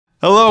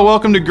Hello,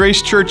 welcome to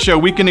Grace Church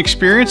Weekend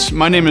Experience.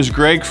 My name is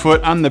Greg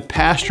Foote. I'm the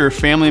pastor of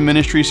family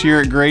ministries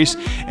here at Grace,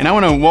 and I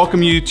want to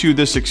welcome you to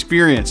this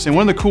experience. And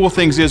one of the cool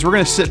things is we're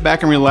going to sit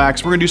back and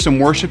relax. We're going to do some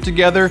worship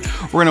together.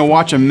 We're going to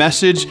watch a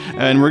message,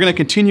 and we're going to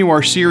continue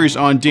our series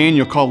on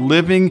Daniel called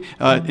Living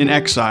in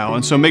Exile.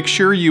 And so make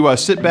sure you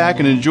sit back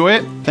and enjoy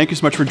it. Thank you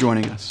so much for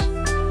joining us.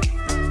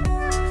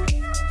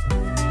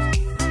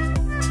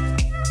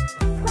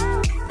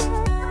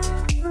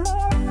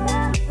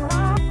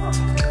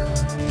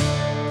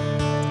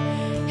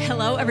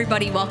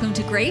 Everybody, welcome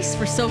to Grace.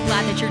 We're so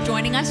glad that you're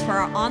joining us for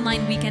our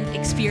online weekend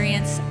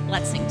experience.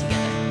 Let's sing together.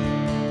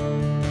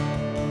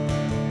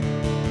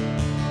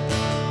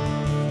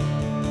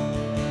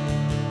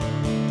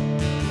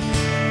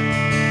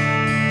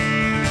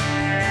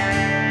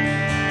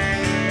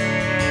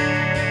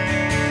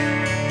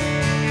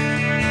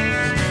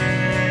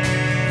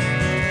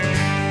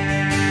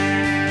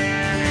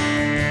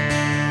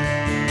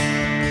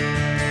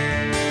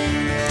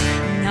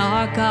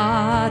 Our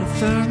God, a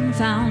firm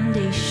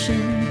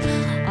foundation,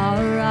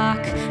 our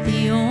rock,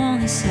 the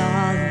only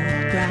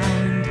solid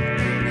ground.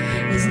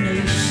 As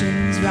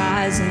nations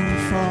rise and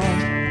fall,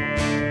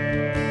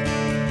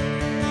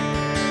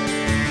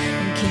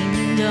 and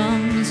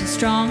kingdoms are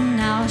strong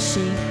now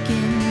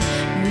shaken,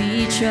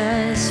 we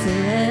trust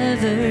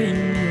forever in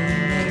your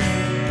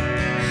name,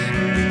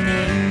 in the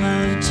name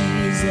of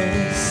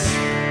Jesus.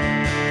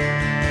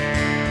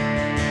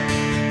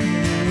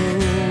 Oh,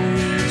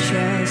 we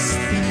trust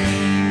the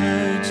name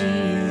of Jesus.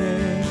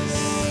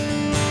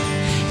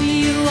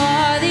 You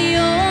are the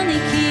only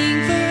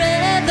King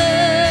forever.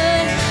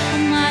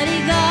 Almighty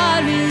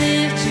God, we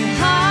lift you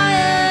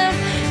higher.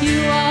 You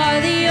are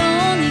the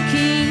only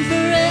King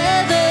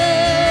forever,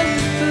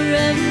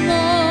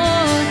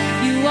 forevermore.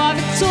 You are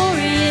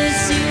victorious.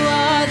 You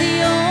are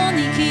the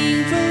only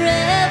King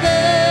forever.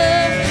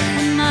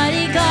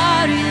 Almighty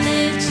God, we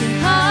lift you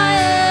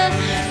higher.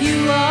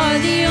 You are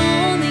the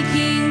only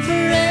King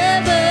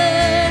forever,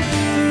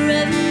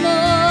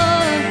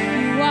 forevermore.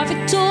 You are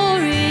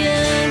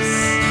victorious.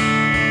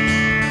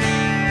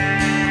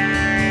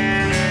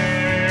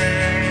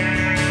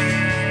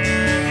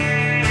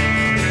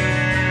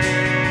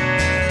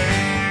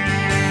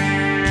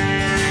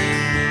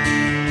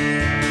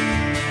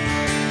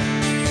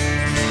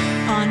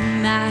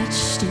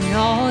 Unmatched in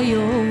all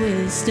your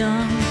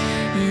wisdom,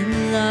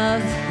 in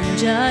love and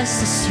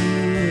justice you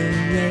will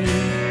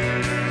reign,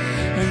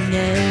 and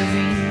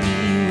every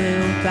knee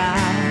will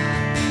bow.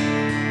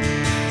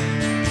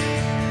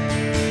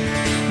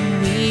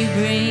 We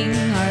bring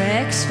our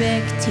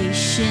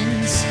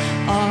expectations,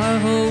 our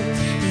hope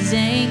is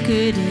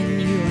anchored in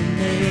your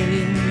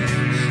name,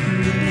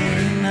 in the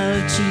name of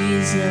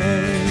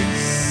Jesus.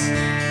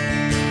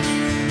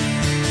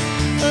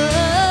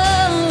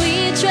 Oh,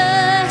 we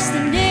trust the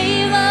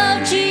name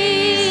of Jesus.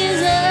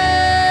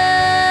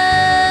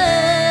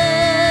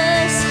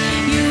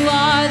 You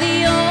are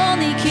the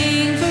only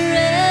King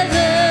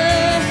forever.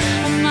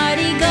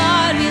 Almighty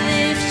God, we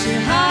lift you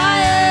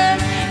higher.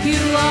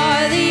 You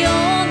are the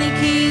only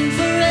King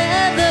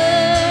forever,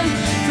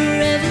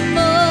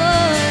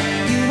 forevermore.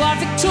 You are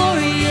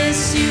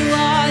victorious. You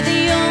are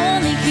the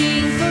only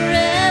King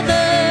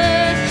forever.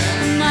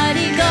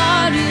 Almighty God.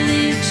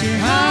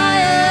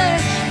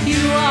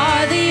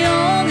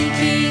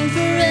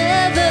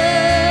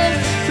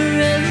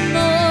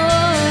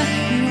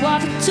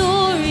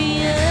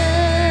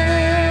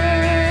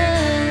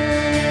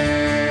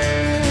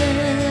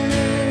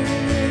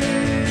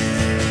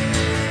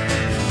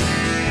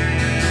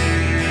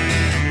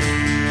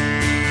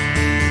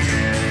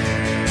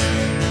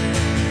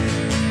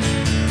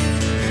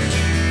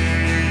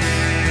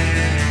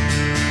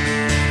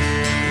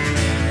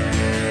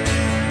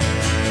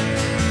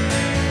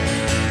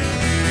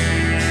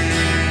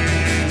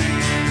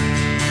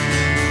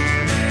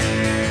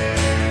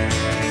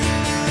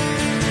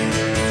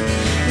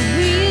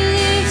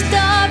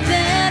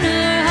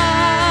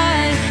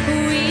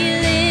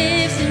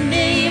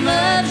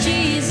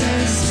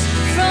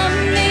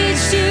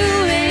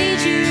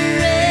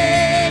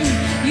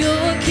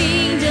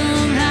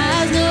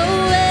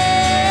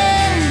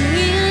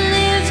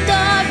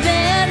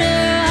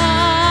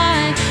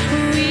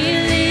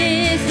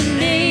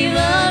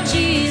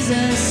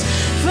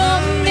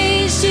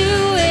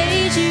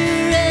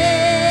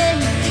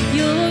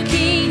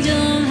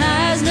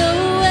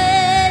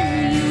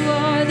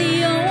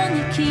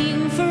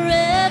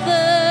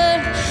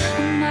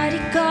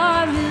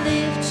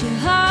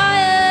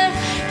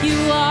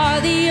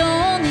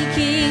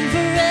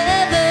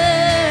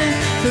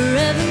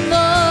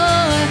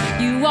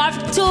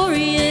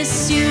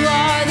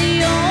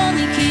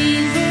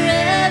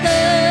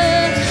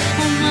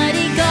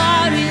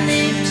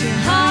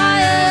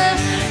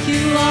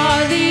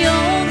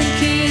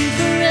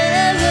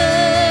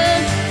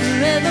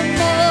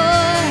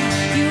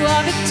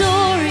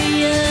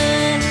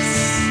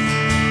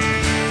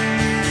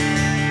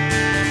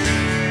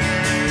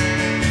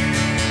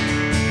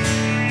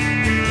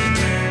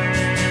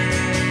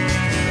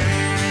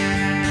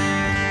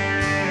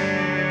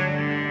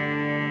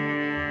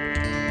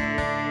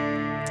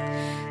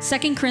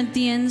 2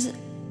 Corinthians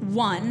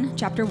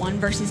chapter 1,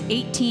 verses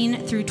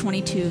 18 through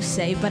 22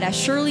 say, "But as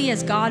surely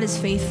as God is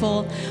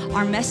faithful,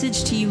 our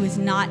message to you is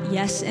not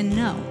yes and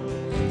no.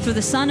 For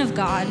the Son of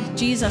God,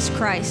 Jesus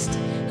Christ,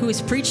 who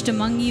is preached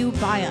among you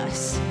by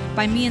us,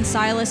 by me and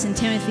Silas and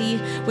Timothy,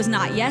 was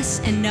not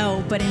yes and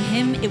no, but in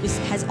him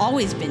has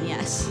always been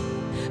yes.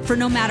 For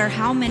no matter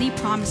how many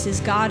promises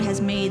God has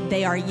made,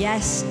 they are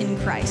yes in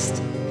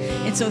Christ.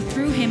 And so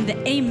through him the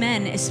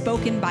amen is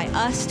spoken by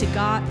us to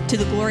God, to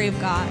the glory of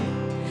God.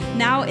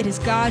 Now it is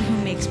God who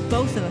makes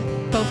both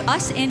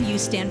us and you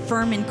stand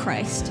firm in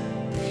Christ.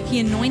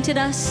 He anointed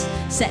us,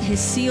 set his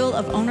seal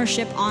of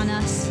ownership on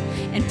us,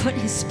 and put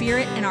his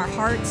spirit in our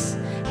hearts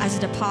as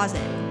a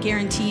deposit,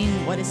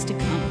 guaranteeing what is to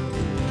come."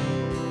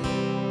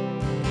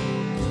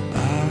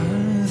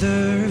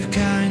 Father of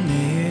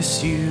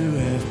kindness, you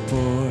have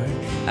poured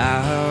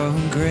out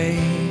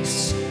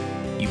grace.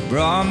 You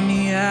brought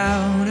me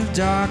out of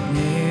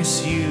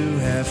darkness, you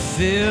have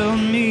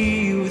filled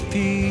me with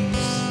peace.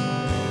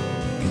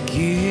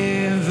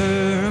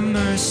 Giver of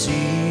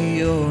mercy,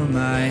 you're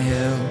my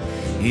help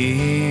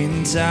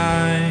in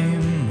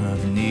time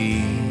of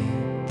need.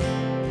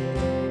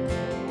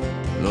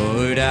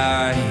 Lord,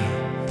 I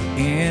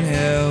can't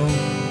help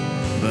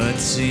but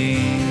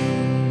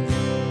sing.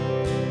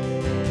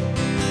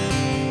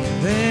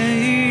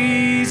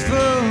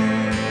 Faithful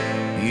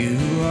you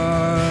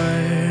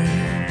are,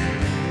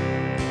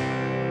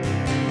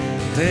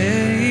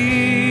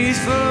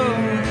 faithful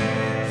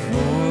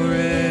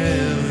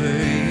forever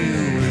you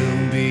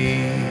will be.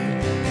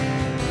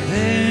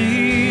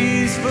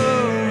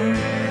 Faithful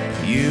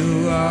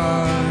you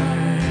are.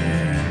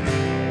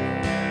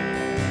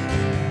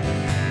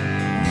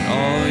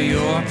 All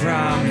your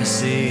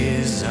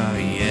promises are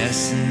yes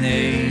and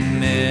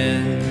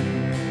amen.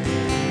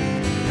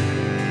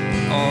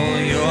 All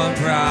your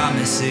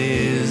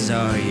promises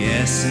are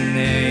yes and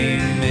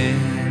amen.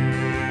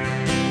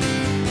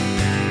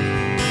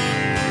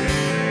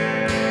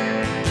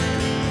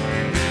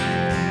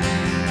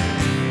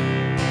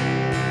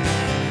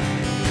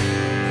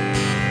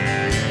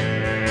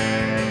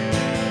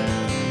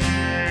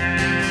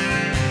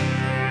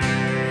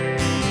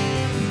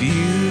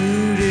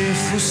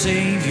 Beautiful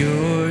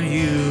Savior,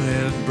 you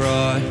have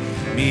brought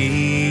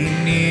me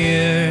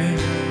near.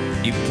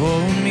 You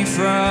pulled me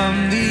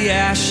from the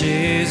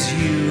ashes,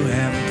 you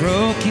have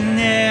broken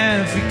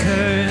every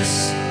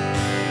curse.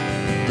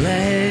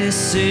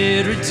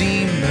 Blessed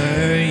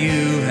Redeemer,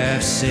 you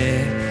have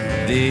set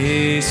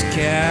this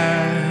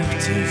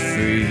captive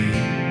free.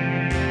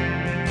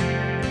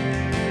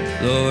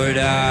 Lord,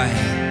 I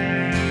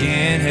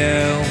can't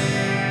help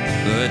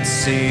but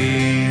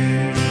sing.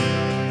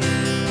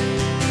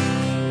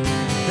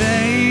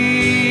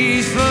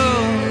 Faithful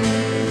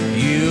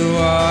you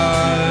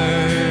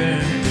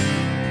are,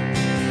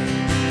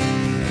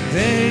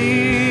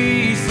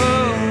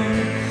 faithful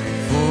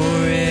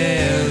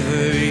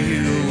forever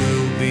you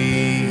will be.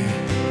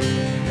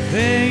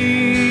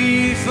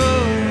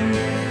 Faithful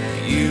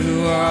you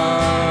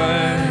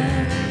are,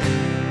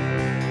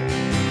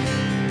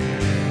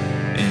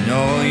 and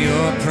all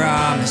your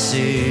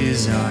promises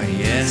are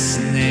yes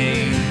and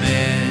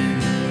amen.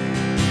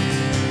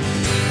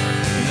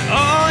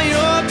 All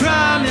your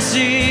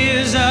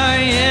promises are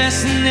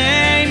yes and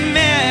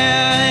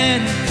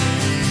amen.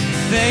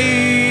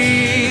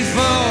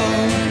 Faithful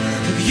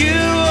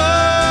you are,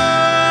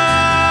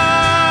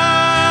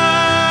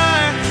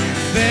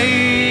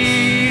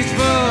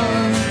 faithful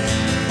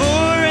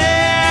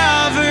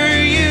forever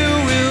you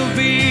will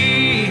be.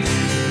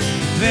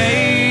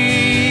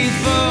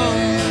 Faithful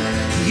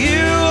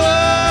you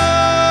are.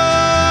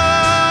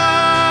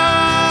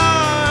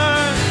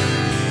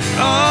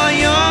 All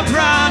your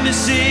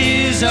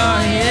promises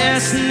are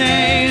yes and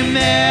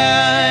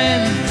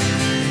amen.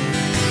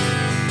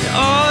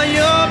 All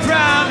your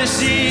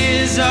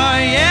promises are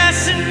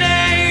yes and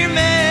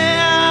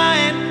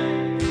amen.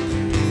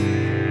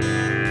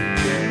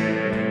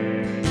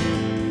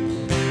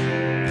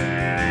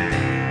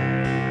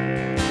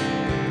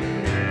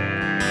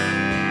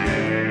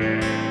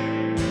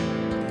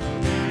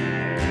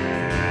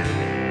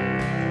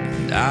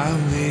 And I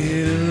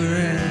will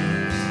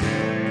rest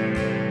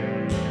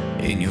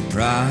in your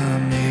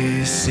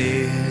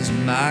promises.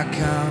 My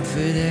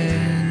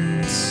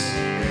confidence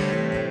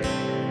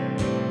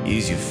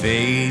is your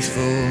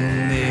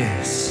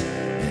faithfulness.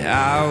 And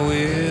I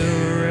will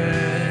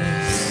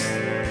rest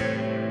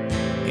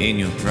in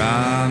your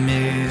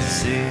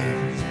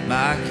promises.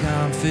 My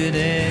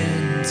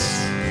confidence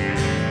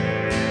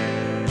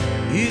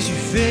is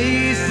your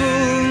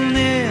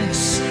faithfulness.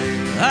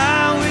 I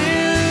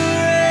will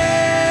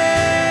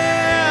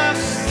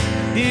rest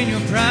in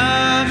your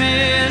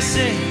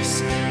promises.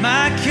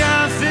 My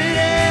confidence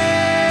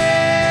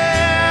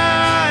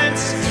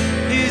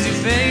is your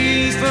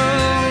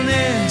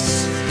faithfulness.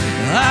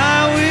 I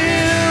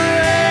will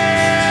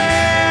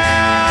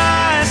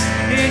rest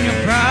in your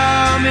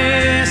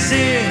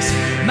promises.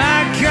 My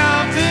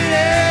confidence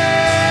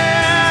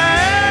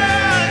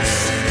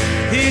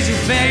is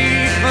your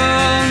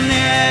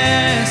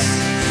faithfulness.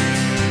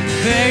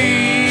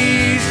 Faithfulness.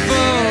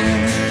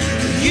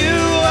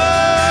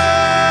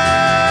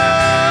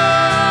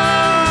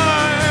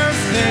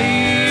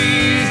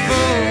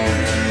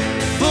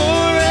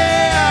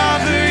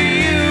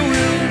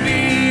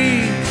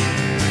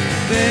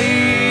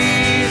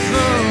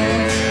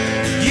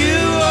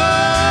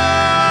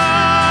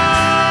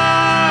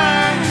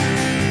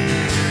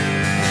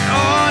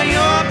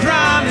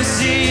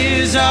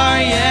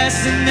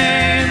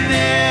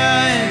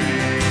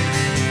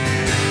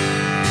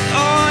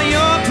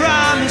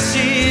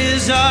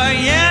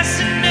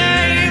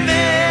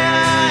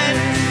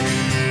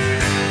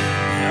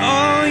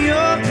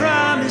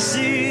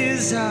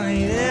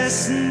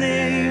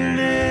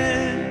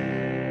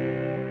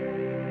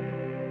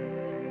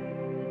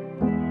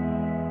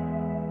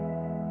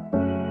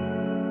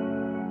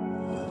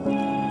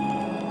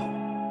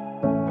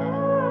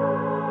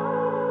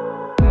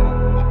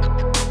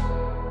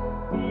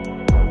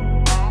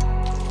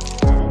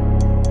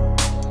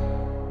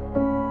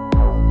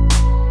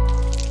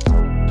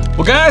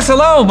 Well, guys,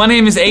 hello. My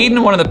name is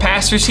Aiden, one of the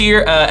pastors here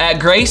at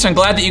Grace. I'm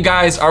glad that you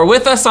guys are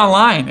with us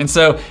online. And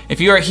so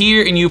if you are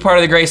here and you're part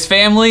of the Grace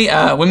family,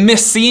 we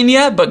miss seeing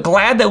you, but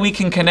glad that we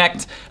can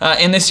connect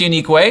in this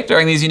unique way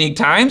during these unique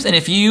times. And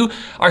if you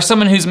are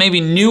someone who's maybe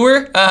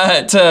newer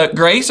to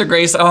Grace or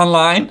Grace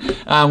Online,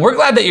 we're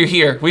glad that you're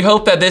here. We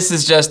hope that this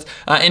is just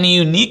in a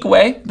unique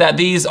way that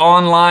these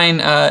online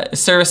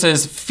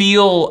services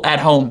feel at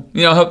home.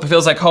 You know, I hope it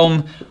feels like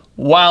home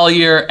while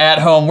you're at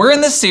home. We're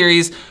in this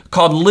series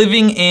called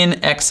Living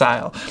in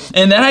Exile.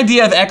 And that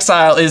idea of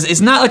exile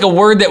is not like a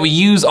word that we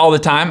use all the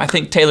time. I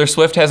think Taylor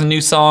Swift has a new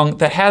song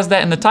that has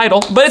that in the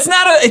title, but it's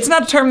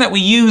not a term that we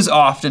use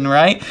often,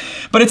 right?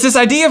 But it's this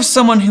idea of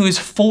someone who is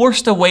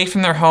forced away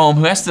from their home,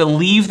 who has to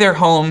leave their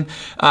home,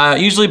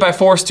 usually by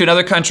force to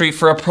another country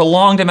for a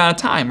prolonged amount of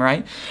time,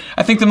 right?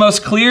 I think the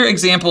most clear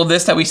example of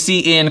this that we see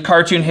in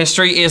cartoon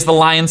history is the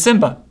lion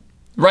Simba.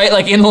 Right,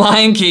 like in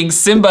Lion King,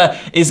 Simba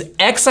is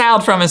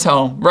exiled from his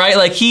home, right?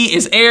 Like he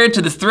is heir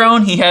to the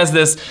throne. He has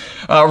this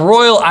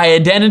royal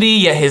identity,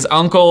 yet his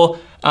uncle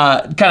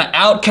kind of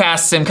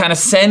outcasts him, kind of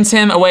sends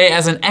him away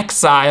as an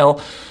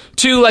exile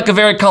to like a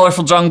very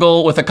colorful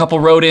jungle with a couple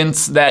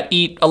rodents that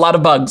eat a lot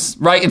of bugs,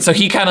 right? And so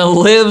he kind of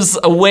lives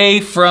away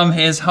from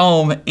his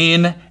home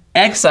in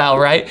exile,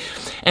 right?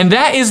 And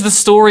that is the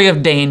story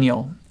of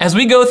Daniel. As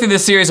we go through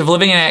this series of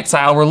Living in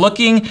Exile, we're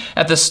looking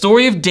at the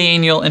story of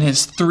Daniel and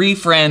his three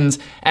friends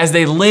as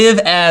they live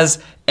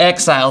as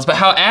exiles, but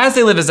how as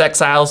they live as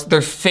exiles,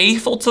 they're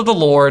faithful to the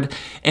Lord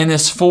in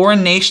this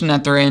foreign nation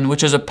that they're in,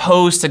 which is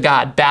opposed to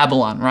God,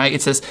 Babylon, right?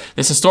 It's this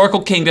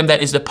historical kingdom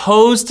that is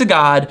opposed to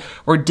God,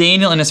 where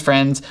Daniel and his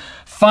friends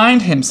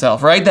find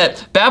himself, right?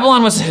 That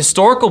Babylon was a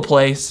historical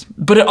place,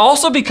 but it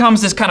also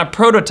becomes this kind of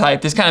prototype,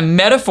 this kind of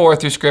metaphor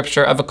through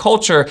scripture of a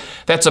culture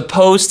that's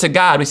opposed to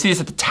God. We see this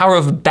at the Tower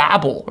of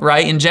Babel,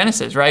 right? In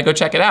Genesis, right? Go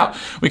check it out.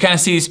 We kind of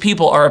see these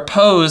people are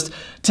opposed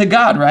to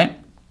God, right?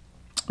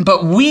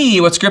 But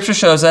what scripture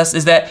shows us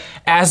is that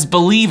as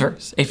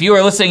believers, if you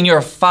are listening, you're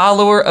a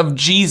follower of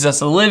Jesus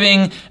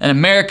living in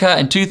America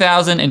in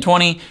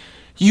 2020,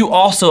 you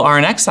also are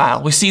in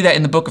exile. We see that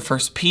in the book of 1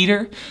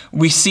 Peter.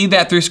 We see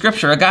that through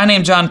scripture. A guy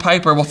named John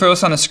Piper, we'll throw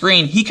this on the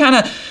screen, he kind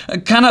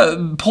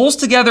of pulls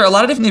together a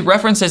lot of different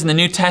references in the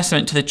New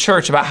Testament to the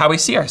church about how we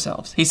see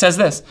ourselves. He says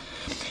this,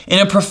 in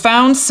a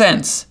profound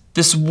sense,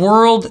 this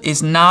world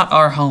is not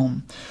our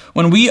home.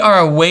 When we are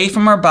away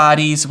from our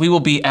bodies, we will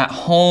be at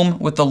home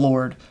with the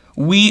Lord.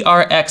 We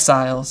are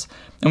exiles,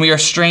 and we are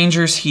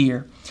strangers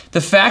here.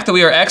 The fact that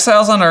we are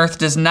exiles on earth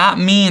does not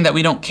mean that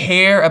we don't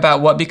care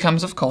about what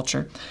becomes of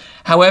culture.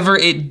 However,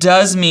 it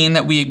does mean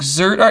that we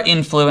exert our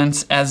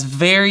influence as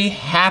very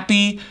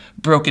happy,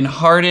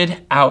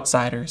 broken-hearted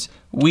outsiders.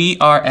 We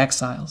are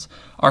exiles.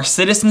 Our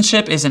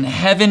citizenship is in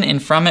heaven,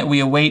 and from it we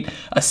await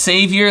a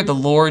Savior, the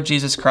Lord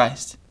Jesus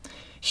Christ.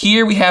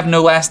 Here we have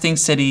no lasting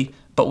city,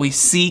 but we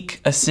seek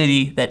a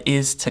city that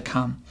is to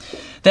come.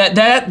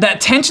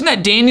 That tension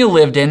that Daniel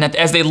lived in, that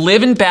as they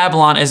live in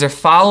Babylon, as they're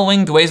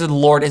following the ways of the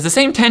Lord, is the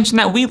same tension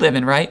that we live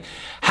in, right?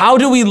 How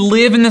do we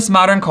live in this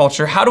modern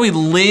culture? How do we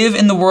live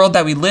in the world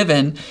that we live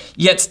in,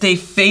 yet stay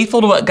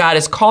faithful to what God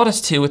has called us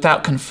to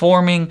without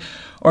conforming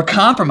or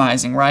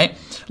compromising, right?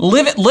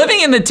 Living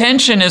in the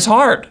tension is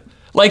hard.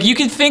 Like you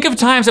can think of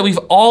times that we've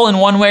all in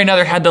one way or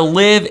another had to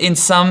live in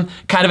some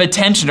kind of a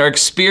tension or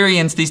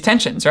experience these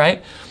tensions,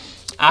 right?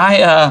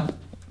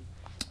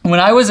 When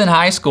I was in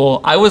high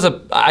school, I've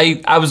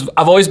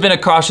always been a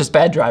cautious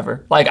bad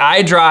driver. Like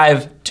I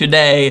drive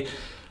today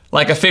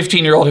like a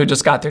 15-year-old who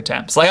just got their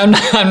temps. Like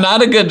I'm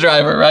not a good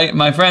driver, right?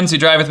 My friends who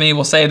drive with me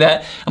will say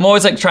that. I'm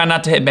always like trying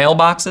not to hit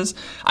mailboxes.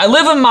 I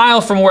live a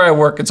mile from where I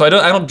work, and so I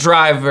don't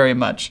drive very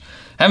much.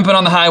 I haven't been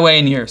on the highway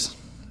in years.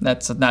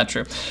 That's not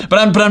true. But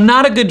I'm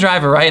not a good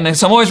driver, right? And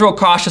so I'm always real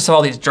cautious of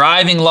all these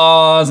driving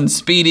laws and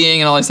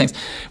speeding and all these things.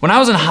 When I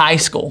was in high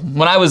school,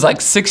 when I was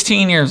like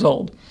 16 years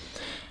old,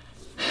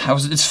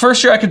 it's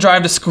first year I could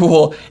drive to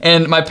school,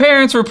 and my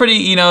parents were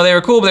pretty, they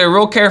were cool, but they were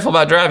real careful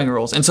about driving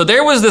rules. And so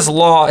there was this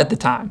law at the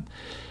time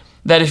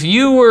that if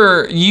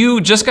you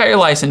just got your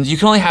license, you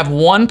can only have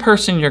one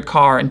person in your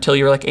car until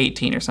you were like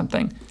 18 or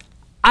something.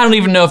 I don't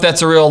even know if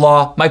that's a real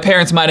law. My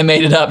parents might have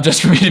made it up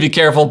just for me to be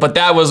careful, but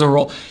that was a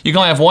rule. You can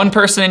only have one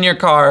person in your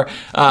car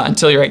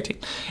until you're 18.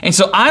 And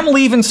so I'm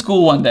leaving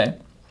school one day.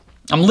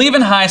 I'm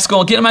leaving high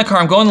school, getting in my car,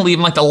 I'm going to leave.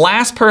 I'm like the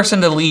last person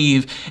to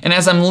leave. And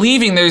as I'm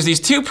leaving, there's these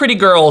two pretty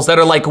girls that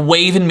are like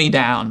waving me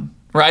down,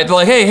 right? They're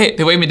like, hey,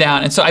 they wave me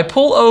down. And so I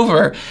pull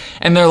over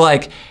and they're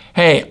like,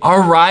 hey,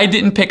 our ride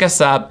didn't pick us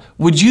up.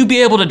 Would you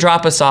be able to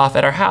drop us off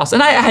at our house?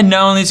 And I had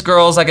known these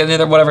girls, like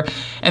whatever.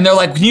 And they're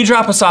like, can you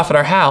drop us off at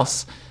our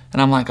house?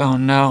 And I'm like, oh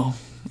no,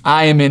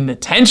 I am in the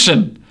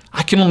tension.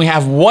 I can only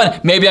have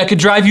one. Maybe I could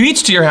drive you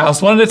each to your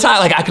house one at a time.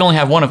 Like I can only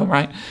have one of them,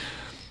 right?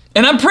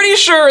 And I'm pretty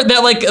sure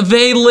that like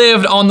they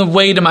lived on the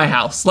way to my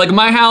house. Like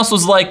my house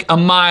was like a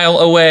mile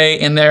away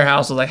and their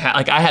house was like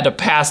I had to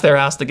pass their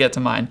house to get to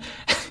mine.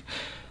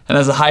 And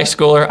as a high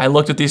schooler, I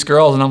looked at these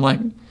girls and I'm like,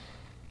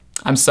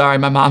 I'm sorry,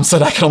 my mom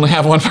said I could only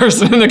have one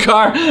person in the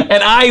car.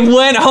 And I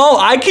went home.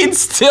 I can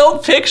still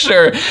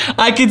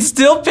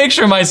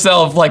picture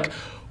myself like,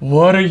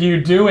 what are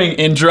you doing?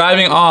 And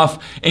driving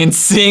off and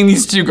seeing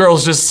these two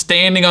girls just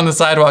standing on the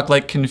sidewalk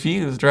like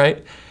confused,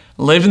 right?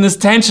 Lived in this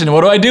tension.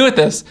 What do I do with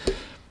this?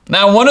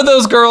 Now, one of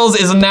those girls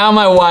is now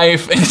my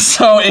wife, and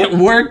so it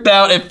worked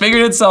out. It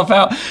figured itself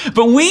out.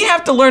 But we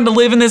have to learn to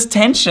live in this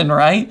tension,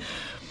 right?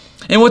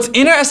 And what's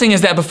interesting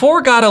is that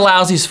before God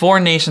allows these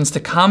foreign nations to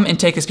come and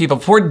take his people,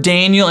 before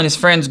Daniel and his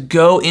friends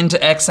go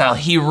into exile,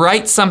 he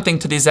writes something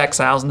to these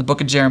exiles in the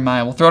book of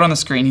Jeremiah. We'll throw it on the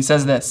screen. He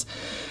says this.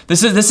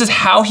 This is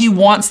how he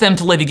wants them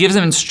to live. He gives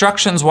them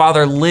instructions while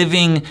they're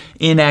living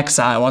in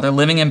exile, while they're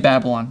living in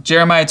Babylon.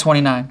 Jeremiah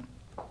 29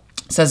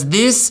 says,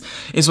 "This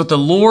is what the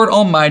Lord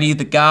Almighty,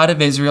 the God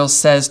of Israel,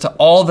 says to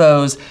all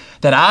those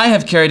that I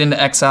have carried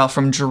into exile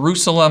from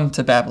Jerusalem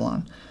to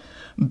Babylon.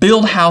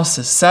 Build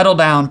houses, settle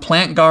down,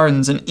 plant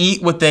gardens, and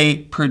eat what they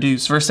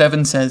produce." Verse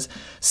 7 says,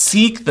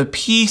 "Seek the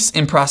peace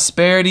and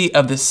prosperity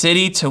of the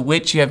city to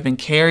which you have been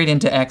carried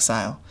into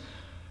exile.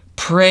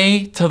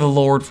 Pray to the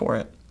Lord for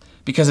it,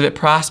 because if it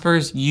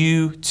prospers,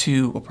 you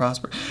too will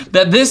prosper."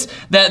 That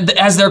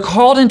as they're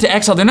called into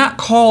exile, they're not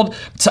called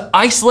to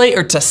isolate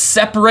or to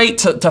separate,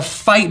 to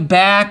fight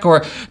back,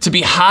 or to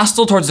be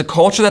hostile towards the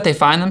culture that they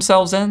find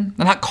themselves in.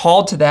 They're not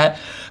called to that.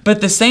 But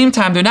at the same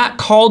time, they're not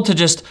called to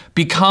just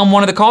become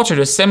one of the culture,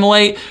 to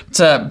assimilate,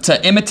 to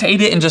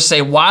imitate it, and just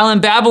say, while in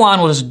Babylon,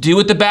 we'll just do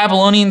what the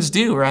Babylonians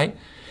do, right?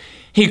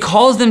 He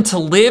calls them to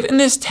live in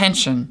this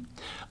tension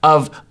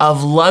of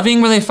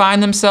loving where they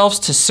find themselves,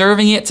 to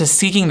serving it, to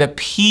seeking the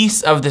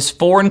peace of this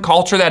foreign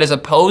culture that is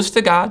opposed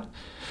to God,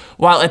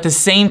 while at the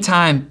same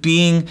time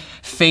being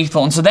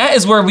faithful. And so that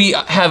is where we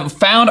have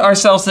found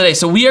ourselves today.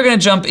 So we are going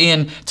to jump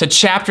in to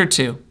chapter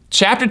 2.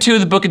 Chapter 2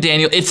 of the book of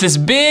Daniel. It's this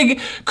big,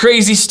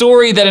 crazy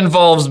story that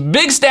involves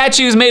big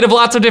statues made of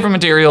lots of different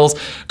materials,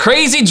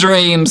 crazy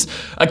dreams,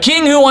 a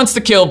king who wants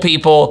to kill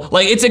people.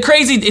 Like, it's a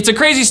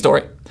crazy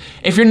story.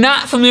 If you're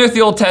not familiar with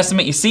the Old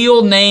Testament, you see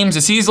old names,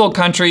 you see these old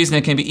countries, and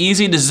it can be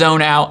easy to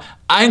zone out.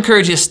 I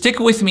encourage you to stick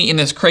with me in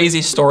this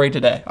crazy story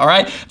today, all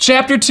right?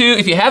 Chapter 2,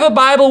 if you have a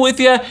Bible with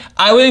you,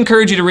 I would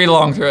encourage you to read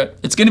along through it.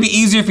 It's gonna be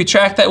easier if you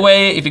track that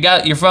way. If you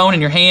got your phone in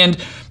your hand,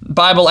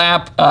 Bible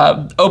app,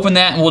 open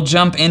that and we'll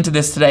jump into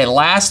this today.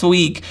 Last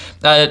week,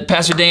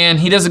 Pastor Dan,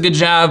 he does a good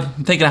job.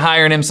 I'm thinking of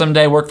hiring him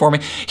someday, work for me.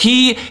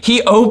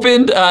 He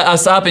opened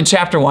us up in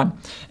chapter 1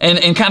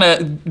 and kind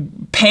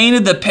of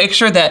painted the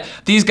picture that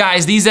these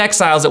guys, these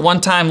exiles at one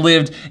time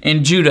lived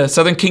in Judah,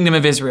 southern kingdom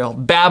of Israel.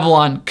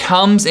 Babylon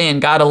comes in.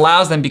 God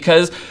allows them,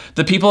 because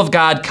the people of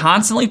God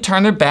constantly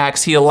turn their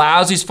backs. He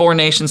allows these foreign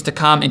nations to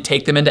come and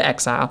take them into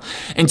exile.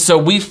 And so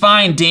we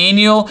find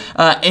Daniel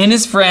and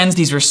his friends.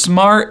 These were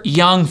smart,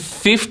 young,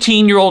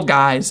 15-year-old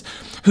guys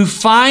who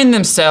find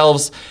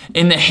themselves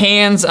in the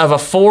hands of a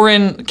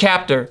foreign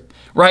captor,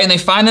 right? And they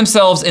find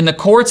themselves in the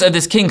courts of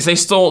this king because they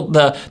stole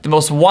the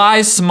most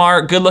wise,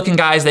 smart, good-looking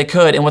guys they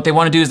could. And what they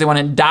want to do is they want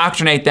to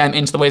indoctrinate them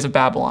into the ways of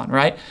Babylon,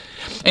 right?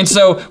 And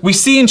so we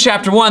see in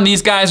chapter 1,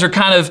 these guys are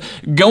kind of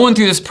going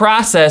through this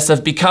process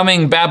of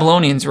becoming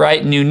Babylonians,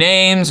 right? New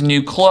names,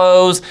 new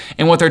clothes.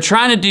 And what they're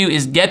trying to do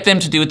is get them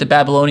to do what the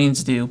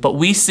Babylonians do. But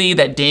we see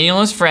that Daniel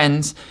and his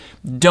friends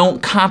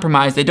don't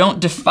compromise. They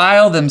don't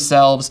defile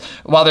themselves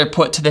while they're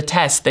put to the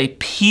test. They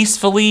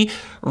peacefully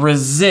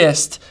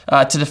resist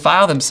to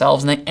defile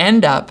themselves, and they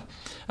end up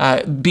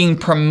being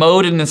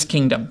promoted in this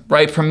kingdom,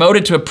 right?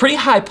 Promoted to a pretty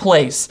high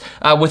place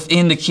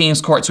within the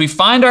king's court. So we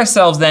find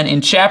ourselves then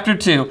in chapter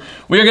 2.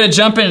 We are going to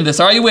jump into this.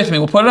 Are you with me?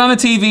 We'll put it on the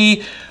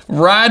TV.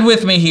 Ride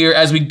with me here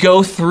as we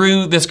go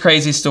through this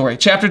crazy story.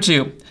 Chapter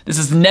 2. This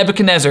is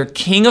Nebuchadnezzar,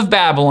 king of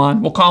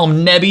Babylon. We'll call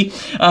him Nebi.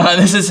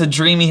 This is a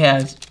dream he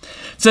has.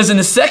 It says, in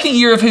the second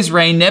year of his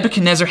reign,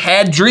 Nebuchadnezzar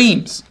had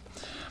dreams.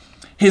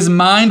 His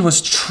mind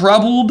was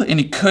troubled and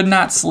he could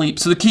not sleep.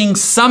 So the king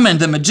summoned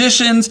the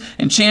magicians,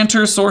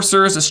 enchanters,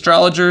 sorcerers,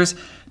 astrologers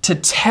to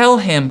tell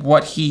him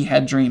what he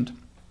had dreamed.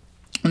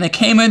 When they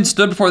came in and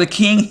stood before the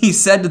king, he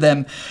said to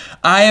them,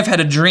 "I have had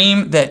a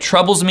dream that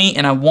troubles me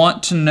and I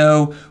want to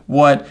know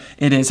what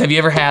it is." Have you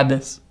ever had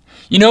this?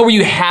 You know, where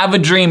you have a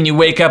dream and you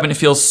wake up and it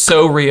feels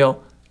so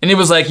real. And it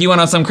was like you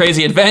went on some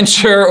crazy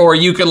adventure, or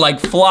you could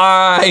like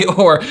fly,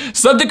 or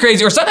something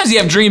crazy. Or sometimes you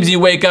have dreams and you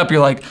wake up, you're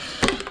like,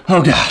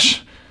 oh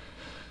gosh,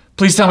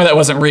 please tell me that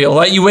wasn't real.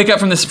 Like, you wake up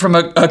from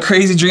a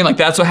crazy dream, like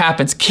that's what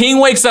happens. King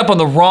wakes up on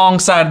the wrong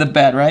side of the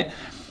bed, right?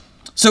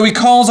 So he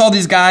calls all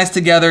these guys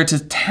together to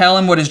tell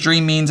him what his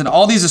dream means. And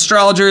all these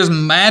astrologers,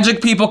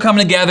 magic people come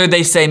together.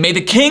 They say, "May the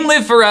king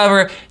live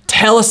forever.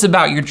 Tell us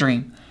about your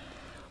dream."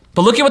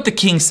 But look at what the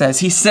king says.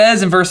 He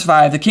says in verse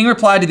 5, the king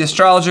replied to the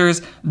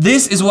astrologers,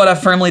 "This is what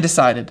I've firmly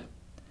decided.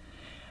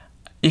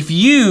 If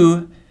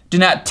you do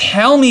not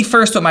tell me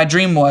first what my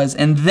dream was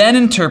and then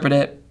interpret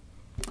it,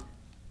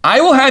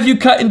 I will have you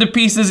cut into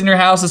pieces and your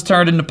houses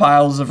turned into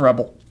piles of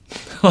rubble."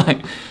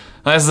 Like,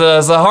 that's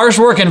a harsh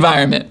work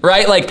environment,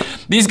 right? Like,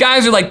 these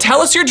guys are like,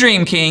 "Tell us your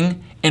dream,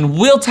 king, and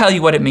we'll tell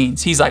you what it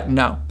means." He's like,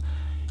 "No.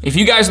 If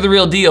you guys are the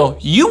real deal,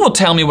 you will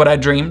tell me what I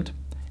dreamed,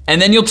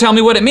 and then you'll tell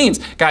me what it means.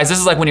 Guys, this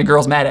is like when your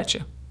girl's mad at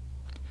you.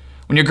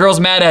 When your girl's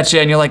mad at you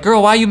and you're like,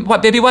 girl,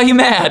 baby, why are you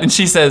mad? And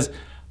she says,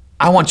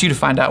 I want you to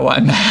find out why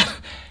I'm mad.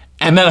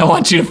 And then I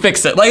want you to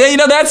fix it. Like,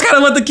 that's kind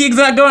of what the king's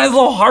not going. It has a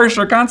little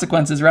harsher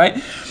consequences,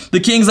 right? The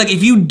king's like,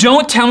 if you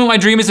don't tell me my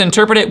dream is and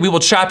interpret it, we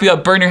will chop you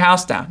up, burn your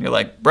house down. You're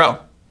like, bro,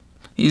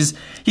 he's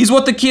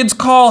what the kids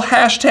call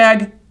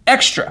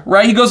 #extra,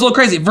 right? He goes a little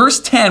crazy. Verse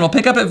 10, we'll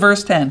pick up at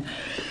verse 10.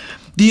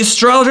 The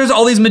astrologers,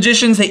 all these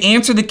magicians, they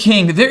answer the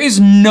king. There is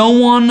no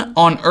one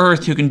on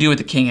earth who can do what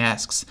the king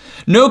asks.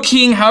 No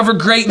king, however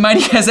great and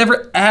mighty, has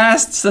ever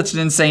asked such an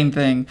insane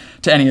thing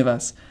to any of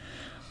us.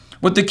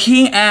 What the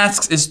king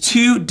asks is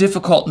too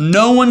difficult.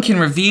 No one can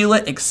reveal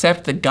it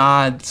except the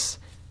gods.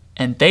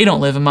 And they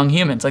don't live among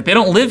humans. Like, they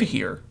don't live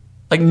here.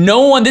 Like,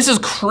 no one, this is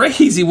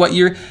crazy what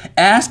you're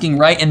asking,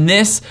 right? And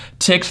this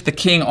ticked the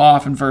king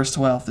off in verse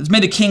 12. It's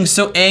made the king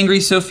so angry,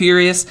 so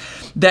furious,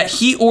 that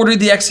he ordered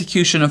the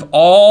execution of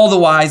all the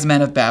wise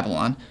men of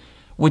Babylon,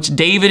 which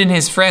David and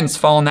his friends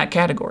fall in that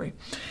category.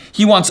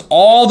 He wants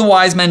all the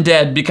wise men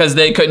dead because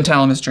they couldn't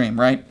tell him his dream,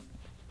 right?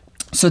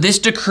 So this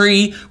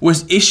decree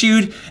was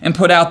issued and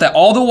put out that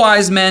all the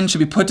wise men should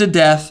be put to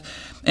death,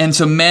 and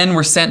so men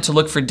were sent to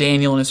look for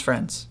Daniel and his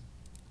friends.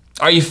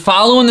 Are you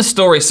following the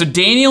story? So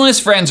Daniel and his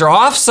friends are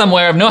off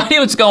somewhere, have no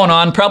idea what's going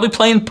on, probably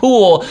playing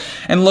pool,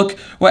 and look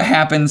what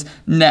happens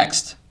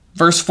next.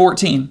 Verse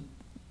 14.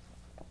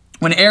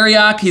 When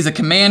Arioch, he's a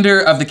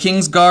commander of the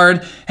king's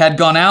guard, had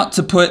gone out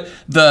to put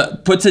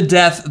to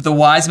death the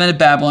wise men of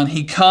Babylon,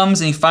 he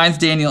comes and he finds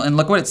Daniel, and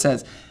look what it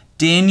says.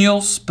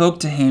 Daniel spoke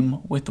to him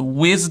with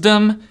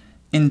wisdom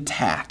and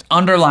tact.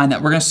 Underline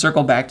that. We're going to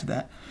circle back to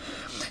that.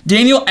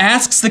 Daniel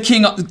asks the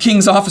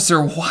king's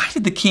officer, why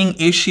did the king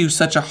issue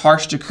such a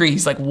harsh decree?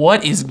 He's like,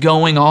 what is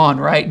going on,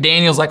 right?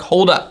 Daniel's like,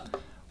 hold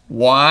up.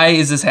 Why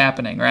is this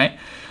happening, right?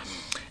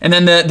 And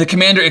then the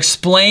commander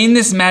explained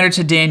this matter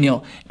to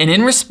Daniel. And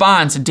in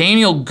response,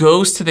 Daniel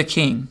goes to the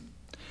king.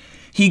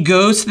 He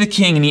goes to the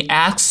king and he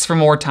asks for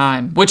more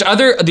time, which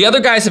the other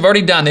guys have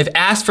already done. They've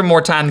asked for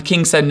more time. The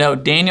king said no.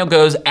 Daniel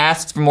goes,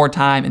 asks for more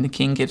time, and the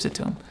king gives it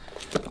to him.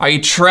 Are you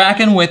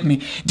tracking with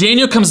me?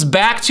 Daniel comes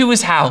back to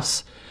his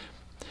house.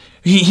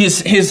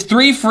 His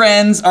three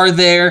friends are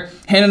there,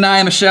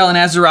 Hananiah, Mishael, and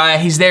Azariah.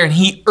 He's there and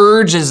he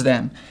urges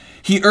them.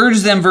 He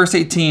urges them, verse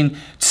 18,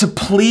 to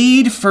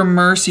plead for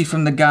mercy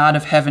from the God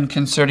of heaven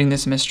concerning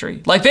this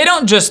mystery. Like, they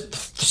don't just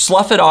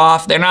slough it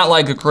off. They're not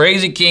like a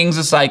crazy king's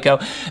a psycho.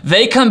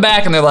 They come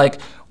back and they're like,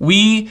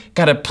 we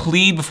got to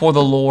plead before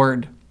the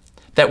Lord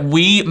that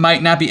we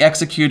might not be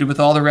executed with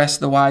all the rest of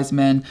the wise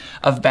men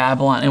of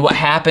Babylon. And what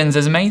happens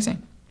is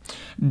amazing.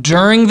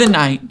 During the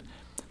night,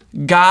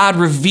 God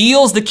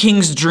reveals the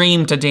king's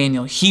dream to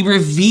Daniel. He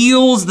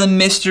reveals the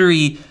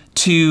mystery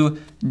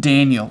to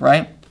Daniel,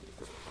 right?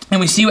 And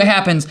we see what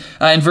happens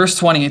in verse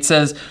 20. It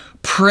says,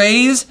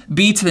 praise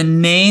be to the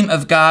name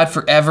of God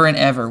forever and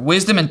ever.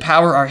 Wisdom and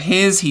power are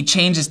his. He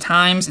changes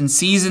times and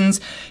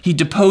seasons. He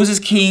deposes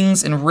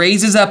kings and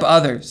raises up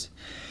others.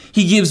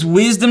 He gives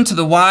wisdom to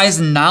the wise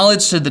and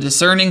knowledge to the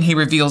discerning. He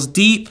reveals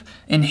deep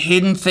and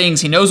hidden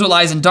things. He knows what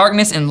lies in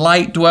darkness, and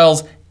light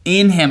dwells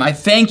in him. I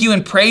thank you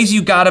and praise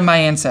you, God of my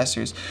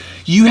ancestors.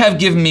 You have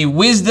given me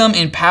wisdom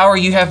and power.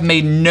 You have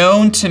made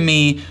known to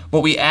me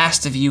what we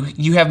asked of you.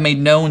 You have made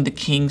known the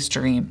king's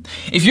dream.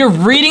 If you're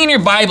reading in your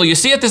Bible, you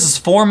see that this is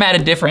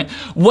formatted different.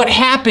 What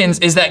happens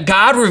is that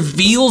God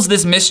reveals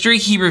this mystery.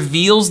 He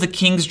reveals the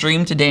king's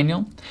dream to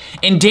Daniel,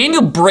 and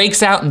Daniel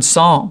breaks out in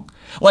song.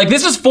 Like,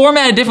 this is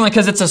formatted differently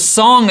because it's a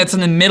song that's in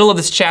the middle of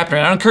this chapter.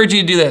 And I encourage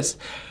you to do this.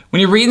 When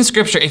you're reading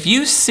scripture, if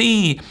you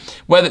see,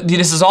 whether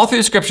this is all through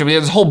the scripture, but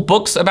there's whole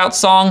books about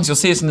songs. You'll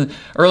see this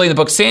early in the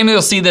book of Samuel.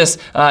 You'll see this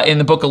in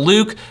the book of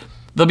Luke.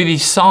 There'll be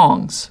these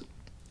songs.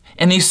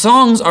 And these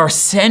songs are a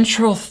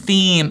central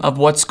theme of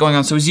what's going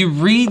on. So as you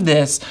read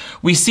this,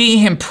 we see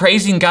him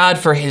praising God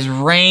for his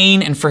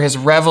reign and for his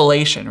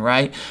revelation,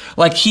 right?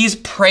 Like, he's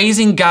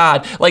praising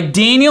God. Like,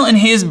 Daniel in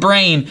his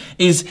brain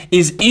is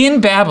in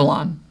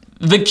Babylon.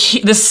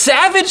 The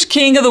savage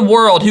king of the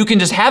world who can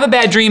just have a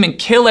bad dream and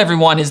kill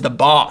everyone is the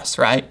boss,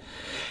 right?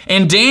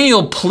 And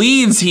Daniel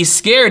pleads, he's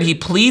scared, he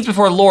pleads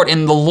before the Lord,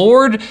 and the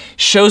Lord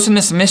shows him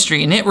this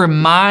mystery, and it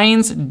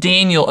reminds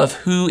Daniel of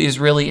who is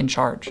really in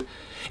charge.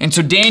 And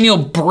so Daniel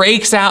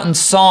breaks out in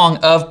song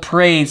of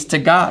praise to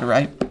God,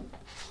 right?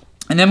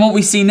 And then what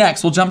we see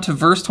next, we'll jump to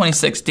verse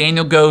 26.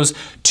 Daniel goes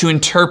to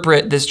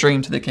interpret this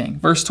dream to the king.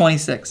 Verse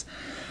 26.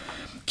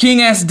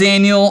 King asked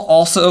Daniel,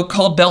 also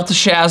called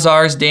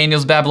Belteshazzar, is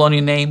Daniel's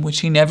Babylonian name,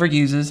 which he never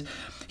uses.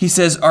 He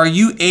says, are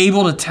you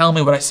able to tell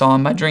me what I saw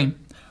in my dream?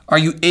 Are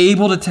you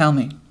able to tell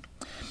me?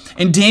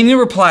 And Daniel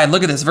replied,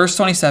 look at this, verse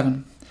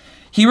 27.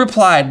 He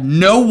replied,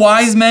 no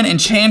wise man,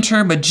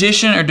 enchanter,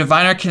 magician, or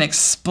diviner can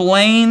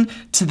explain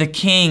to the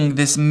king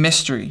this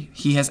mystery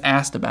he has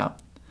asked about.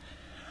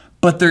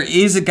 But there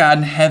is a God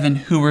in heaven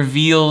who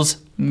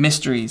reveals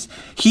mysteries.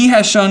 He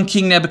has shown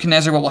King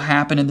Nebuchadnezzar what will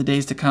happen in the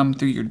days to come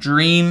through your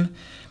dream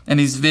and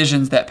these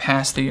visions that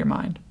pass through your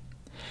mind.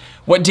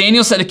 What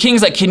Daniel said, the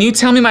king's like, can you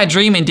tell me my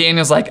dream? And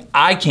Daniel's like,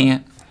 I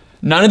can't,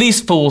 None of these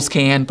fools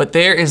can, but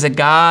there is a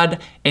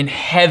God in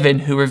heaven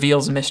who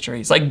reveals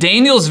mysteries. Like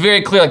Daniel's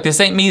very clear, like this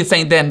ain't me, this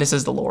ain't them, this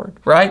is the Lord,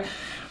 right?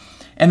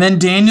 And then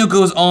Daniel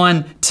goes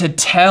on to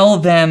tell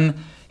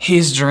them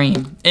his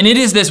dream. And it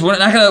is this, we won't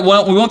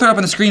throw it up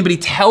on the screen, but he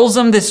tells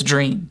them this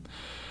dream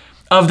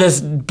of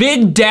this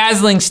big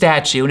dazzling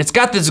statue. And it's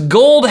got this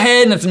gold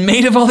head and it's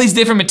made of all these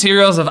different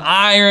materials of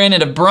iron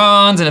and of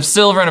bronze and of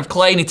silver and of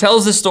clay. And he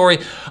tells this story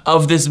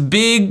of this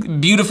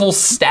big, beautiful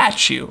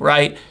statue,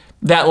 right?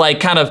 That like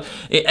kind of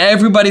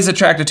everybody's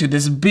attracted to,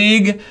 this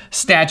big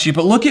statue.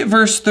 But look at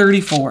verse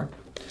 34.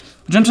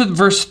 Jump to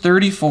verse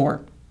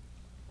 34.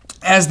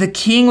 As the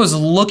king was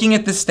looking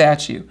at the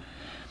statue,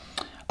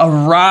 a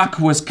rock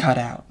was cut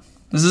out.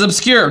 This is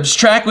obscure, just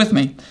track with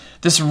me.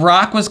 This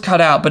rock was cut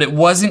out, but it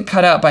wasn't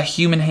cut out by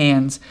human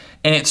hands,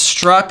 and it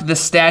struck the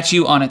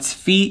statue on its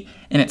feet,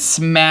 and it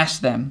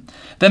smashed them.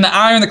 Then the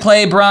iron, the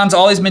clay, bronze,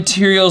 all these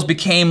materials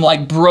became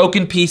like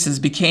broken pieces,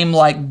 became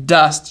like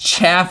dust,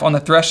 chaff on the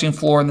threshing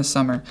floor in the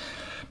summer.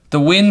 The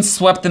wind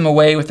swept them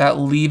away without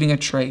leaving a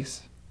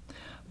trace.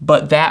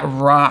 But that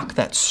rock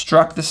that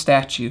struck the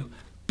statue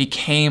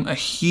became a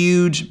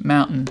huge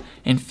mountain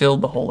and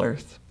filled the whole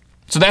earth.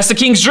 So that's the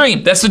king's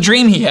dream. That's the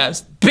dream he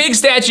has. Big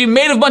statue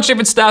made of a bunch of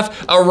different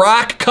stuff. A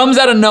rock comes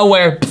out of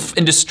nowhere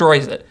and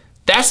destroys it.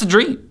 That's the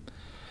dream.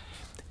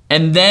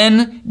 And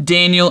then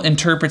Daniel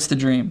interprets the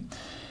dream.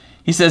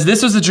 He says,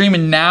 this was the dream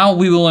and now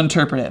we will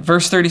interpret it.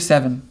 Verse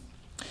 37.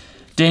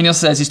 Daniel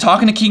says, he's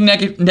talking to King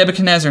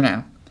Nebuchadnezzar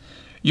now.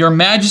 Your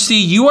Majesty,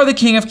 you are the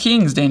King of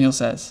Kings, Daniel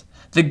says.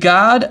 The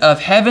God of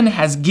heaven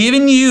has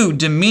given you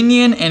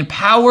dominion and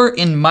power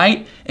and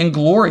might and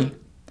glory.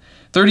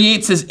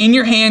 38 says, in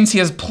your hands he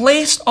has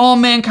placed all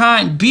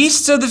mankind,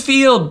 beasts of the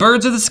field,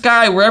 birds of the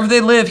sky, wherever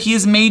they live. He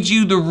has made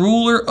you the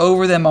ruler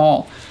over them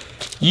all.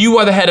 You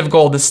are the head of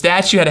gold. The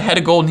statue had a head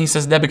of gold, and he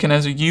says,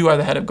 Nebuchadnezzar, you are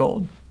the head of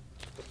gold.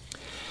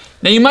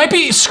 Now you might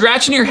be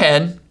scratching your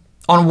head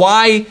on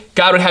why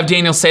God would have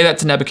Daniel say that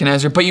to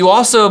Nebuchadnezzar, but you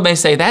also may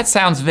say, that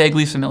sounds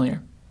vaguely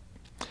familiar.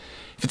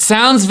 If it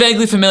sounds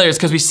vaguely familiar, it's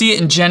because we see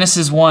it in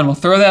Genesis 1. We'll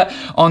throw that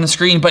on the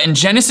screen. But in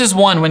Genesis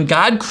 1, when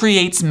God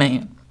creates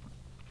man,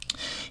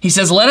 he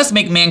says, let us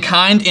make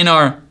mankind in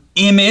our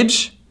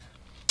image,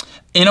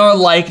 in our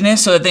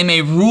likeness, so that they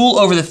may rule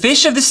over the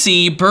fish of the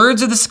sea,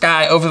 birds of the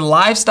sky, over the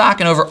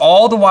livestock, and over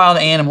all the wild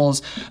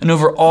animals, and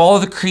over all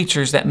the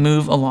creatures that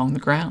move along the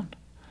ground.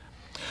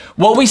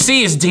 What we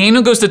see is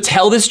Daniel goes to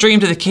tell this dream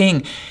to the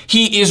king.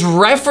 He is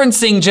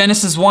referencing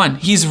Genesis 1.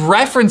 He's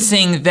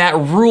referencing that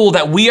rule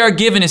that we are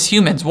given as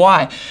humans.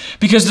 Why?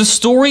 Because the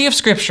story of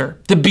Scripture,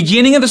 the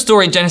beginning of the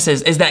story in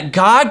Genesis, is that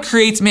God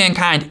creates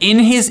mankind in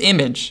his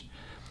image,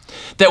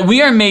 that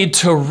we are made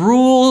to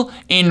rule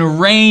and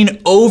reign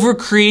over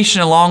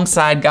creation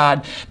alongside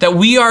God, that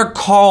we are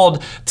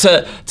called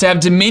to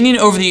have dominion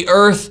over the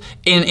earth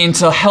and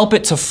to help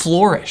it to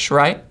flourish,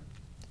 right?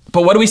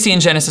 But what do we see in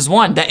Genesis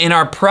 1? That in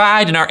our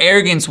pride and our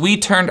arrogance, we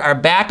turned our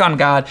back on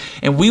God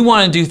and we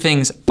want to do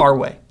things our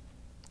way.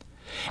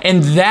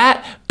 And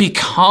that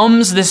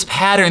becomes this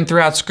pattern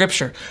throughout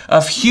Scripture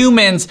of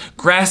humans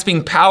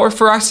grasping power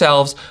for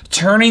ourselves,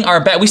 turning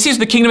our back. We see this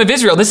with the kingdom of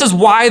Israel. This is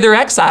why they're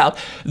exiled.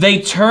 They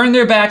turn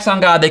their backs on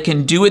God. They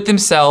can do it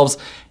themselves,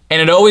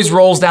 and it always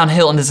rolls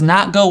downhill and does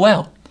not go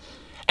well.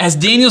 As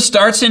Daniel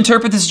starts to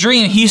interpret this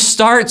dream, he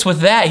starts with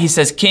that. He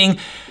says, King,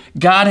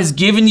 God has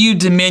given you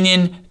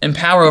dominion and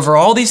power over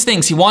all these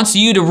things. He wants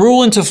you to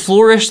rule and to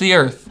flourish the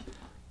earth.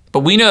 But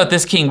we know that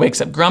this king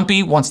wakes up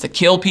grumpy, wants to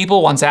kill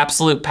people, wants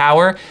absolute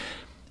power,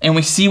 and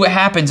we see what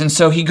happens. And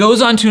so he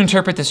goes on to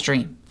interpret this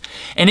dream.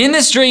 And in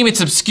this dream, it's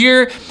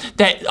obscure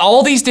that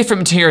all these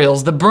different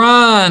materials, the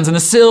bronze and the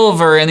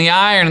silver and the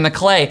iron and the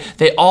clay,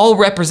 they all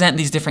represent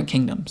these different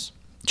kingdoms.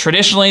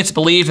 Traditionally, it's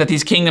believed that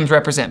these kingdoms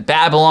represent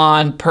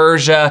Babylon,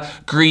 Persia,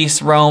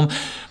 Greece, Rome.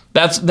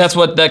 That's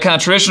what the kind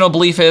of traditional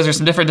belief is. There's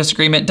some different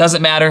disagreement.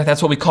 Doesn't matter.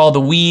 That's what we call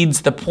the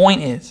weeds. The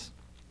point is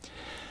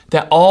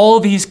that all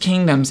these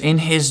kingdoms in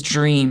his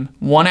dream,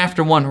 one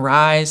after one,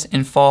 rise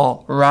and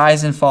fall,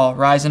 rise and fall,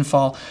 rise and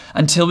fall,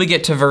 until we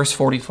get to verse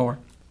 44.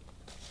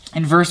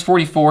 And verse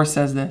 44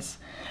 says this,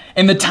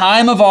 in the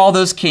time of all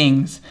those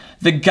kings,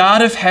 the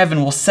God of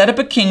heaven will set up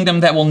a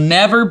kingdom that will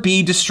never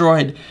be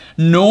destroyed,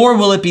 nor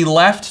will it be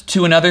left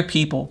to another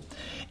people.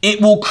 It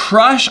will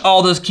crush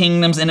all those